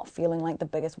space and not feeling like the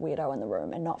biggest weirdo in the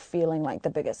room and not feeling like the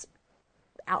biggest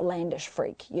outlandish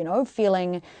freak, you know,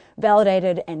 feeling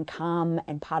validated and calm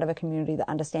and part of a community that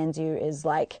understands you is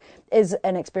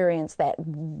an experience that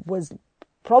was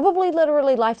probably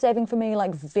literally life-saving for me,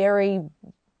 like very,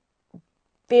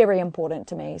 very important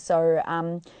to me. So,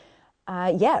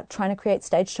 trying to create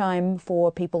stage time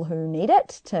for people who need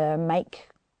it to make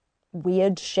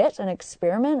weird shit and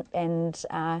experiment, and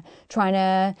trying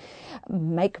to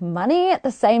make money at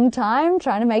the same time,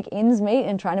 trying to make ends meet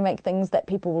and trying to make things that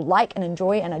people like and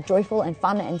enjoy and are joyful and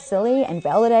fun and silly and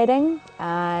validating,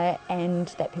 and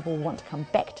that people want to come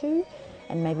back to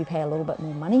and maybe pay a little bit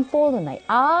more money for than they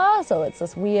are. So it's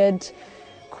this weird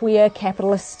queer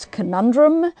capitalist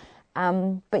conundrum.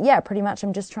 But yeah, pretty much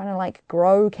I'm just trying to like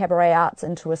grow cabaret arts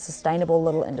into a sustainable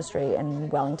little industry in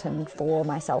Wellington for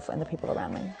myself and the people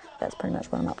around me. That's pretty much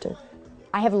what I'm up to.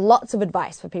 I have lots of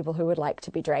advice for people who would like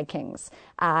to be drag kings.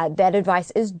 That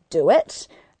advice is do it.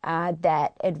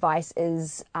 That advice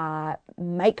is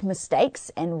make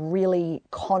mistakes and really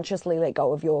consciously let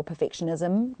go of your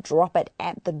perfectionism. Drop it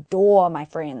at the door, my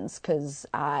friends, because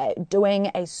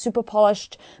doing a super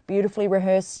polished, beautifully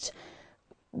rehearsed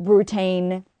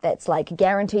routine that's like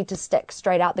guaranteed to stick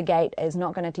straight out the gate is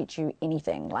not going to teach you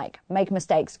anything. Like, make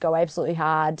mistakes, go absolutely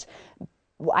hard.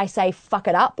 I say fuck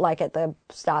it up like at the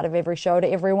start of every show to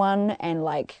everyone, and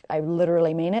like I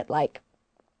literally mean it. Like,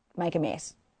 make a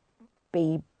mess.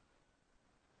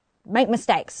 Make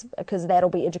mistakes, because that'll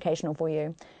be educational for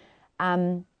you.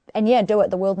 And yeah, do it.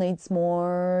 The world needs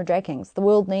more drag kings. The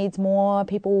world needs more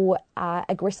people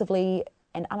aggressively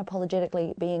and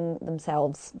unapologetically being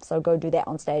themselves. So go do that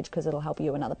on stage, because it'll help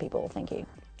you and other people. Thank you.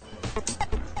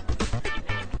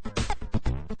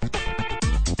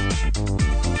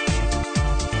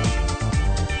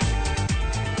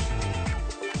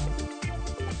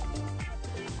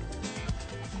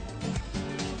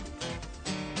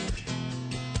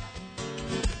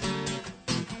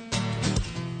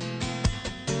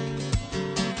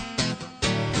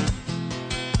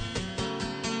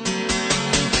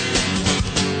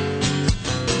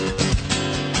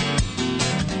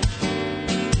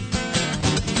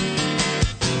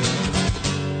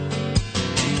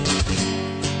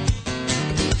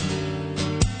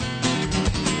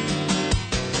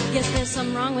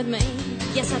 With me,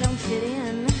 yes, I don't fit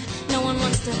in. No one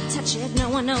wants to touch it, no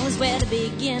one knows where to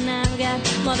begin. I've got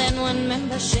more than one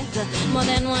membership, more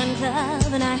than one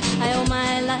club, and I owe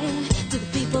my life to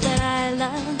the people that I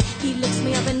love. He looks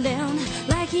me up and down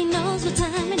like he knows what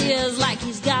time it is, like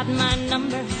he's got my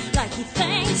number, like he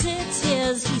thinks it's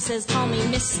his. He says, call me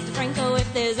Mr. Franco,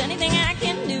 if there's anything I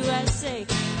can do. I say,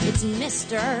 it's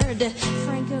Mr.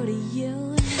 Franco to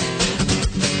you.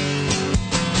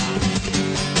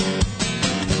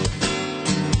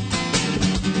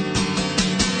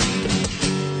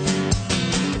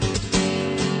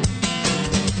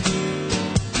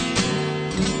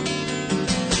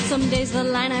 Some days the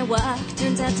line I walk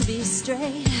turns out to be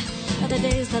straight. Other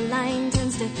days the line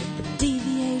tends to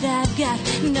deviate. I've got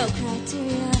no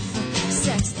criteria for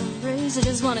sex or race. eyes. I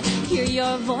just wanna hear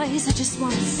your voice. I just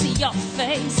wanna see your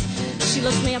face. She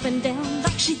looks me up and down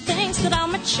like she thinks that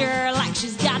I'm mature, like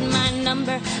she's got my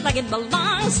number, like it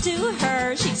belongs to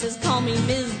her. She says, call me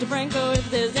Ms. DeBranco if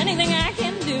there's anything I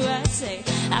can do. I say,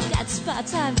 I've got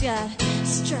spots, I've got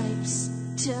stripes,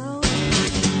 too.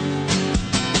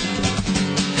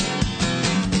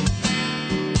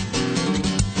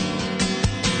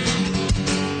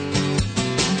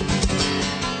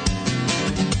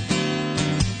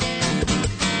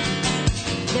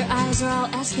 Their eyes are all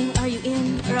asking, are you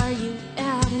in or are you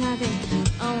out? And I think,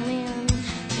 oh man,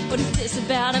 what is this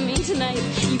about? I mean, tonight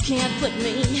you can't put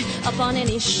me up on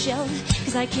any shelf,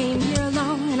 'cause I came here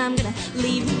alone and I'm gonna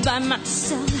leave by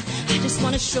myself. I just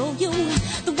wanna show you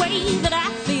the way that I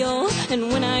feel,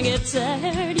 and when I get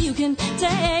tired you can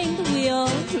take the wheel.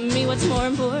 To me what's more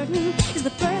important is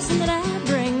the person that I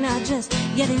bring, not just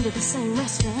getting to the same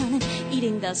restaurant and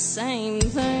eating the same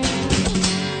thing.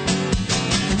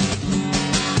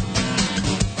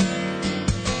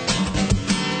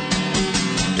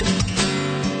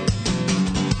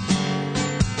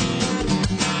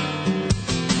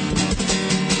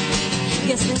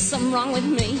 Guess there's something wrong with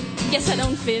me. Guess I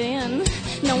don't fit in.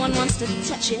 No one wants to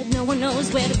touch it. No one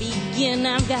knows where to begin.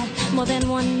 I've got more than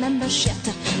one membership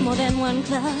to more than one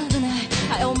club, and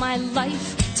I owe my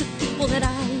life to people that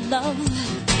I love.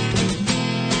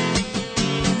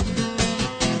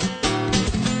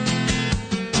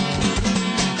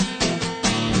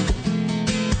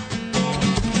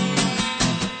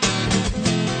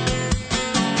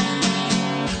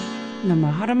 Nā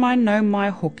mahara mai no mai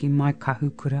hoki mai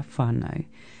kahukura whānau.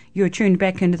 You're tuned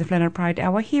back into the Flat Out Pride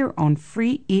Hour here on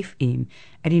Free FM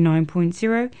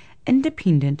 89.0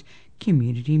 Independent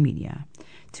Community Media.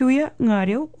 Tuia ngā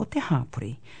reo o te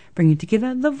hāpori, bringing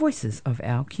together the voices of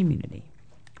our community.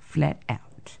 Flat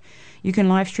Out. You can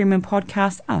live stream and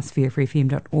podcast us via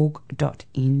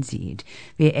freefm.org.nz,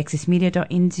 via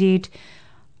accessmedia.nz,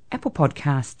 Apple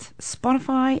Podcasts,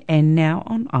 Spotify, and now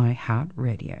on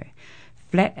iHeartRadio.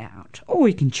 Flat Out, or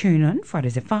you can tune in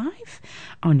Fridays at 5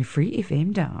 on your Free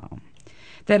FM dial.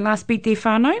 That last beat there,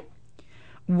 whānau,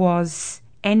 was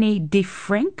Annie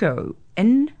DeFranco,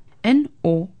 In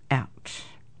or Out.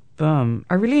 Boom.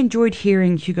 I really enjoyed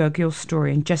hearing Hugo Gill's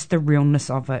story and just the realness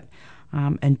of it,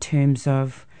 in terms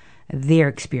of their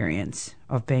experience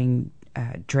of being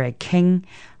drag king,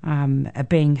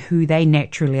 being who they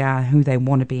naturally are, who they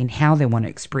want to be, and how they want to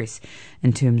express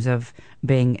in terms of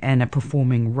being in a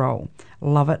performing role.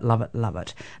 Love it, love it, love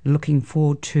it. Looking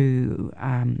forward to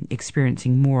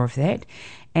experiencing more of that.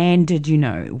 And did you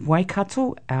know,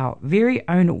 Waikato, our very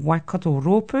own Waikato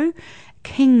Rōpū,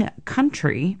 King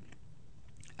Country,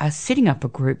 are setting up a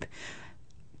group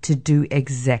to do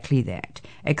exactly that.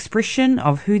 Expression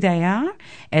of who they are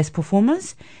as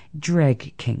performers,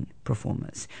 drag king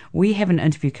performers. We have an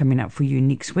interview coming up for you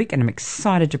next week, and I'm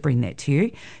excited to bring that to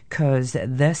you because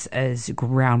this is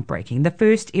groundbreaking. The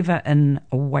first ever in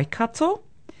Waikato.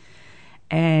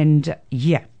 And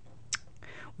yeah,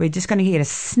 we're just going to get a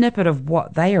snippet of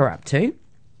what they are up to.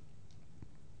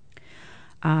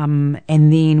 And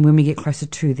then when we get closer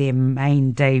to their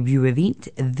main debut event,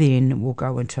 then we'll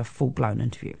go into a full-blown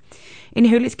interview.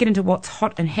 Anywho, let's get into what's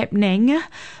hot and happening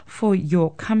for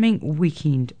your coming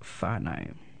weekend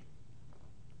whānau.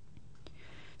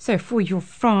 So for your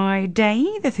Friday,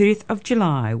 the 30th of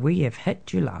July, we have hit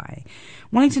July.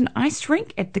 Wellington Ice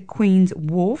Rink at the Queen's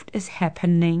Wharf is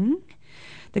happening.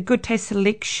 The Good Taste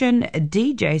Selection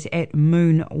DJs at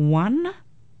Moon 1.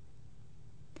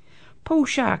 Pool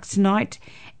Sharks Night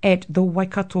at the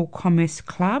Waikato Commerce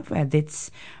Club.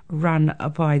 That's run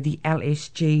by the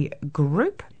LSG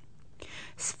Group.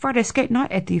 Friday Skate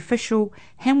Night at the official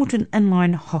Hamilton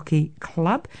Inline Hockey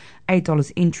Club.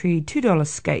 $8 entry, $2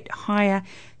 skate hire,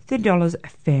 $30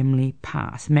 family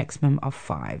pass. Maximum of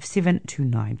 5, 7 to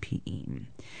 9 p.m.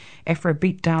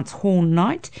 Afrobeat Dance Hall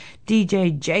Night.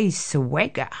 DJ J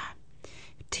Swagger.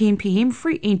 10 p.m.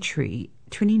 free entry,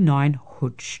 29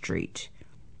 Hood Street.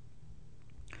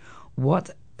 What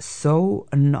so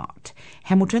not?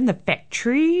 Hamilton, the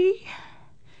Factory.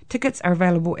 Tickets are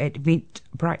available at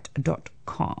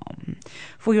eventbrite.com.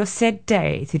 For your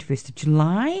Saturday, 31st of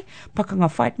July, Pakanga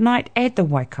Fight Night at the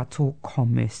Waikato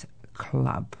Commerce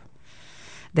Club.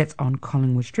 That's on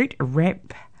Collingwood Street.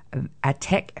 Rap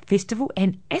Attack Festival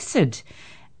and Acid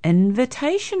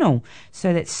Invitational.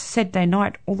 So that's Saturday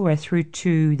night all the way through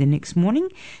to the next morning.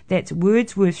 That's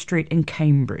Wordsworth Street in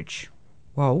Cambridge.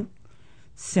 Whoa.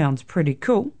 Sounds pretty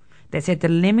cool. That's at the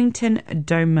Leamington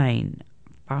Domain.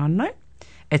 No,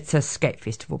 it's a skate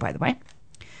festival, by the way.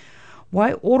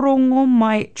 Waiorongomai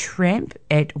Mai Tramp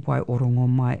at Waiorongomai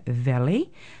Mai Valley.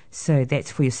 So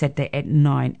that's for your Saturday at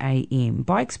 9 a.m.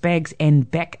 Bikes, bags and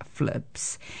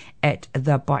backflips at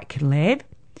the Bike Lab.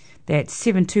 That's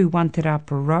 721 Te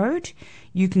Rapa Road.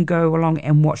 You can go along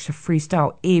and watch the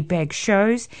freestyle airbag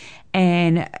shows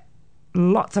and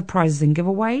lots of prizes and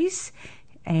giveaways,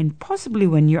 and possibly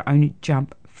win your own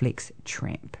Jump Flex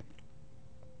Tramp.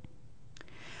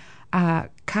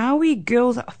 Kawi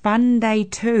Girls Fun Day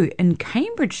 2 in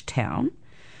Cambridge Town.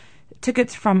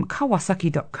 Tickets from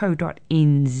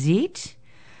kawasaki.co.nz.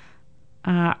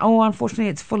 Unfortunately,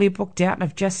 it's fully booked out.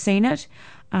 I've just seen it.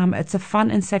 It's a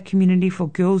fun and safe community for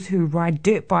girls who ride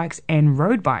dirt bikes and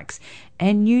road bikes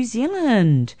in New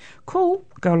Zealand. Cool.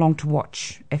 Go along to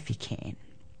watch if you can.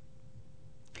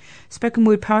 Spoken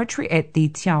word poetry at the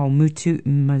Te Ao Mutu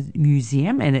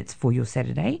Museum, and it's for your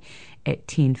Saturday at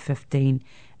 10:15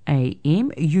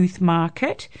 a.m. Youth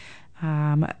Market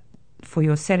for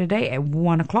your Saturday at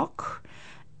 1 o'clock.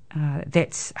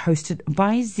 That's hosted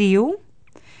by Zeal,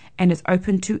 and it's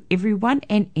open to everyone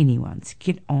and anyone. So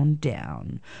get on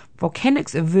down.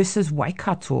 Volcanics versus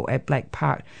Waikato at Blake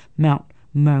Park, Mount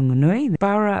Maunganui.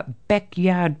 Bara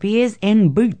Backyard Beers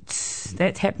and Boots.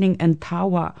 That's happening in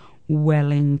Tawa,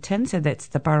 Wellington. So that's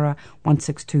the Bara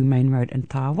 162 Main Road in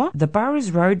Tawa. The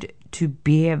Bara's Road to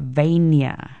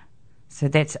Beervania. So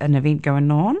that's an event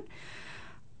going on.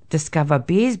 Discover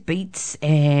beers, beats,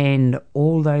 and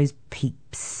all those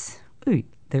peeps. Ooh,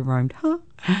 they rhymed, huh?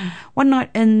 One night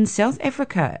in South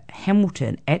Africa,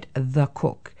 Hamilton at The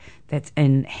Cook. That's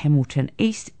in Hamilton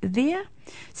East there.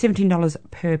 $17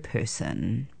 per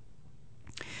person.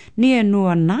 Near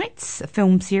Noa Nights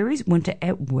film series, Winter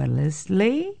at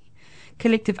Wellesley.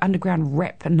 Collective Underground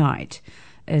Rap Night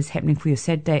is happening for your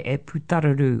Saturday at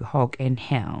Putaruru Hog and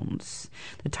Hounds.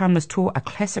 The Timeless Tour, a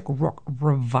classic rock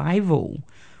revival.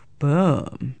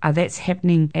 Boom. That's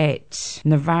happening at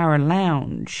Navara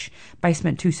Lounge,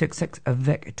 basement 266 of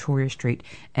Victoria Street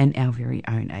in our very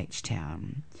own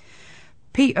H-Town.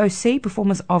 POC,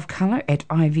 Performance of Colour at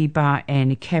Ivy Bar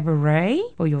and Cabaret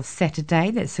for your Saturday.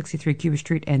 That's 63 Cuba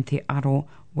Street and Te Aro,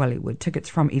 Wellywood. Tickets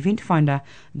from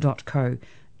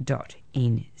eventfinder.co.nz.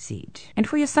 And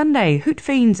for your Sunday, Hoot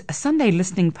Fiends Sunday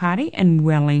listening party in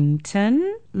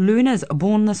Wellington. Luna's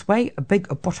Born This Way, a big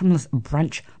bottomless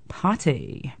brunch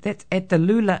party. That's at the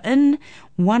Lula Inn,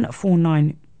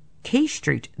 149 Key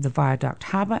Street, the Viaduct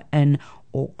Harbour in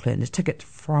Auckland. Tickets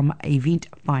from Event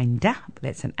Finder.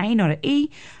 That's an A, not an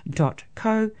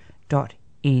E.co.nz.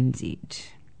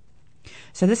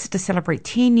 So this is to celebrate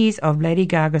 10 years of Lady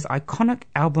Gaga's iconic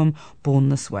album Born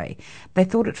This Way. They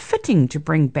thought it fitting to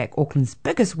bring back Auckland's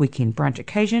biggest weekend brunch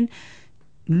occasion,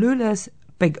 Lula's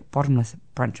Big Bottomless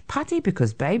Brunch Party,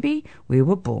 because baby, we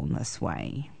were born this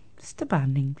way.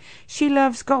 Stabanding. She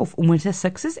loves golf. Winter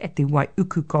sixes at the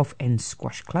Waiuku Golf and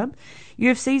Squash Club.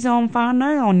 UFC's on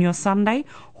whānau on your Sunday.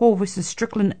 Hall vs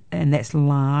Strickland, and that's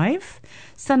live.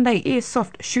 Sunday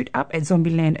airsoft shoot up at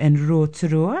Zombieland in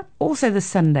Rotorua. Also the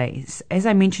Sundays, as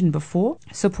I mentioned before,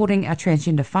 supporting our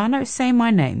transgender whānau, Say My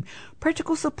Name.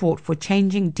 Practical support for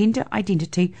changing gender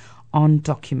identity on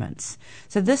documents.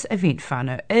 So this event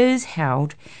whānau is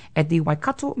held at the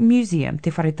Waikato Museum,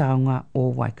 Te Wharetaunga o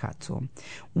Waikato.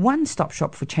 One-stop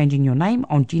shop for changing your name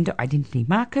on gender identity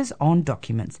markers on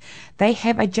documents. They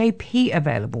have a JP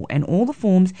available and all the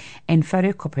forms and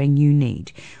photocopying you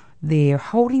need. They're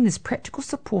holding this practical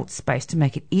support space to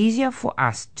make it easier for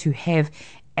us to have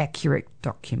accurate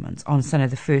documents. On Sunday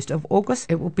the 1st of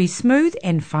August, it will be smooth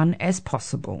and fun as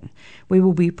possible. We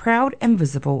will be proud and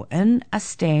visible in a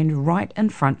stand right in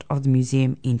front of the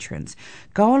museum entrance.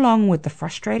 Go along with the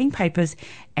frustrating papers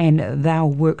and they'll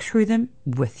work through them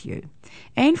with you.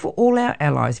 And for all our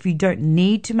allies, if you don't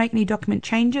need to make any document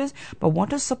changes but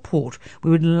want to support,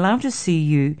 we would love to see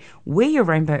you wear your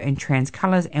rainbow and trans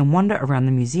colours and wander around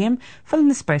the museum, filling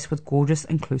the space with gorgeous,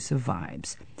 inclusive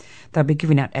vibes. They'll be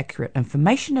giving out accurate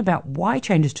information about why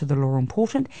changes to the law are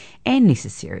important and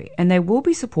necessary, and they will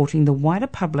be supporting the wider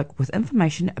public with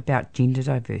information about gender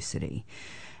diversity.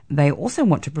 They also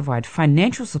want to provide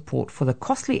financial support for the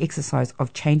costly exercise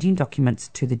of changing documents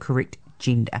to the correct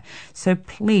gender. So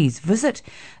please visit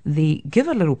the Give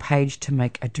a Little page to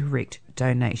make a direct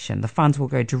donation. The funds will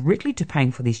go directly to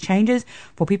paying for these changes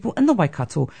for people in the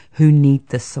Waikato who need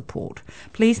this support.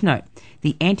 Please note,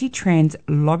 the anti-trans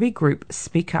lobby group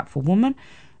Speak Up for Women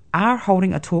are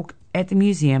holding a talk at the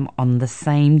museum on the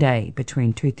same day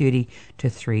between 2:30 to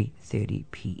 3:30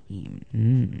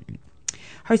 p.m.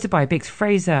 Hosted by Bex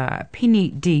Fraser, Penny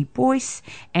D. Boyce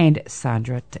and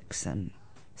Sandra Dixon.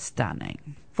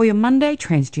 Stunning. For your Monday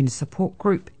transgender support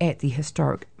group at the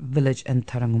historic village in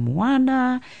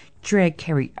Tarangamoana, drag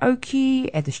karaoke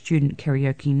at the Student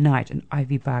Karaoke Night and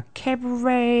Ivy Bar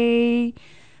Cabaret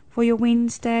for your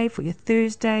Wednesday. For your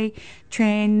Thursday,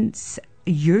 Trans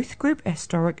Youth Group,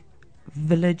 Historic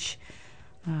Village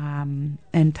in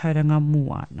Tauranga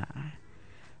Moana.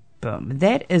 Boom.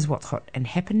 That is what's hot and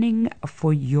happening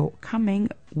for your coming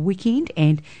weekend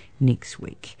and next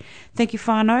week. Thank you,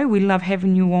 whānau. We love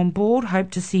having you on board. Hope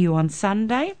to see you on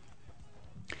Sunday.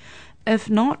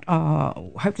 If not,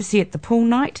 hope to see you at the pool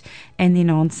night and then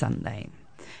on Sunday.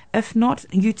 If not,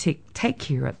 you take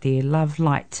care out there. Love,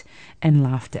 light and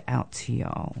laughter out to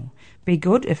y'all. Be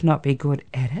good, if not be good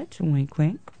at it. Wink,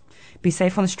 wink. Be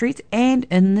safe on the streets and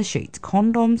in the sheets.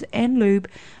 Condoms and lube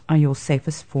are your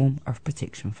safest form of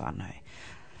protection, whānau.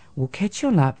 We'll catch you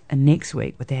all up next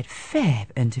week with that fab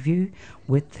interview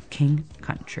with the King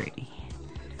Country.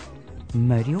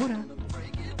 Modi ora.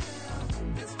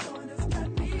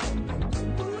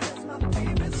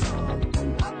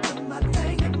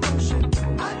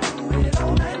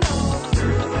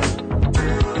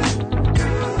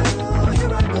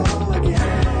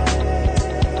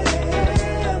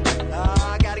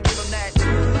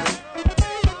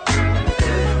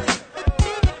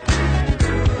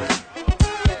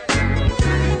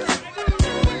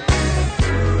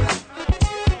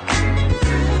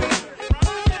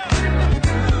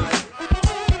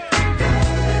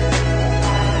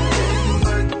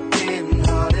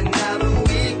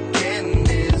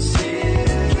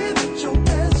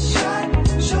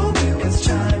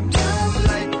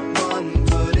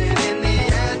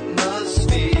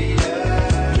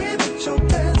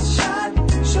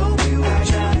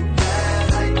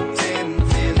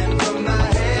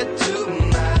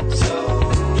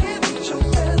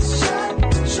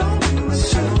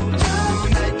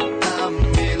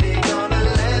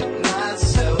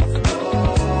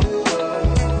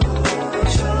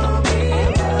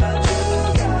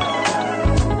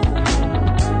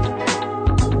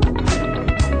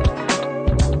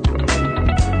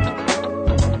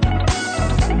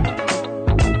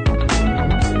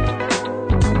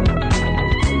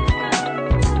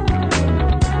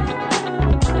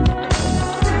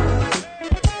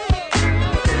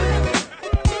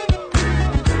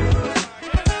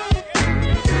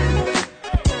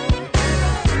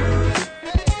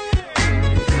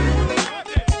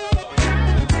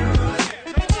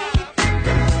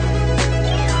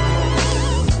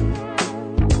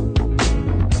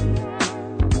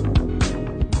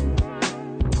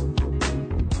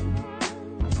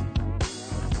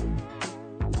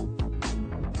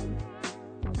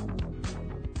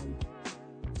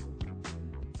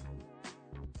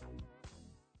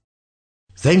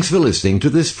 Thanks for listening to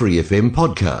this Free FM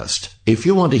podcast. If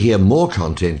you want to hear more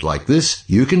content like this,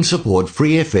 you can support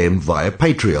Free FM via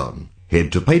Patreon.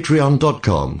 Head to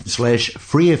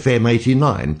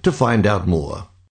patreon.com/freefm89 to find out more.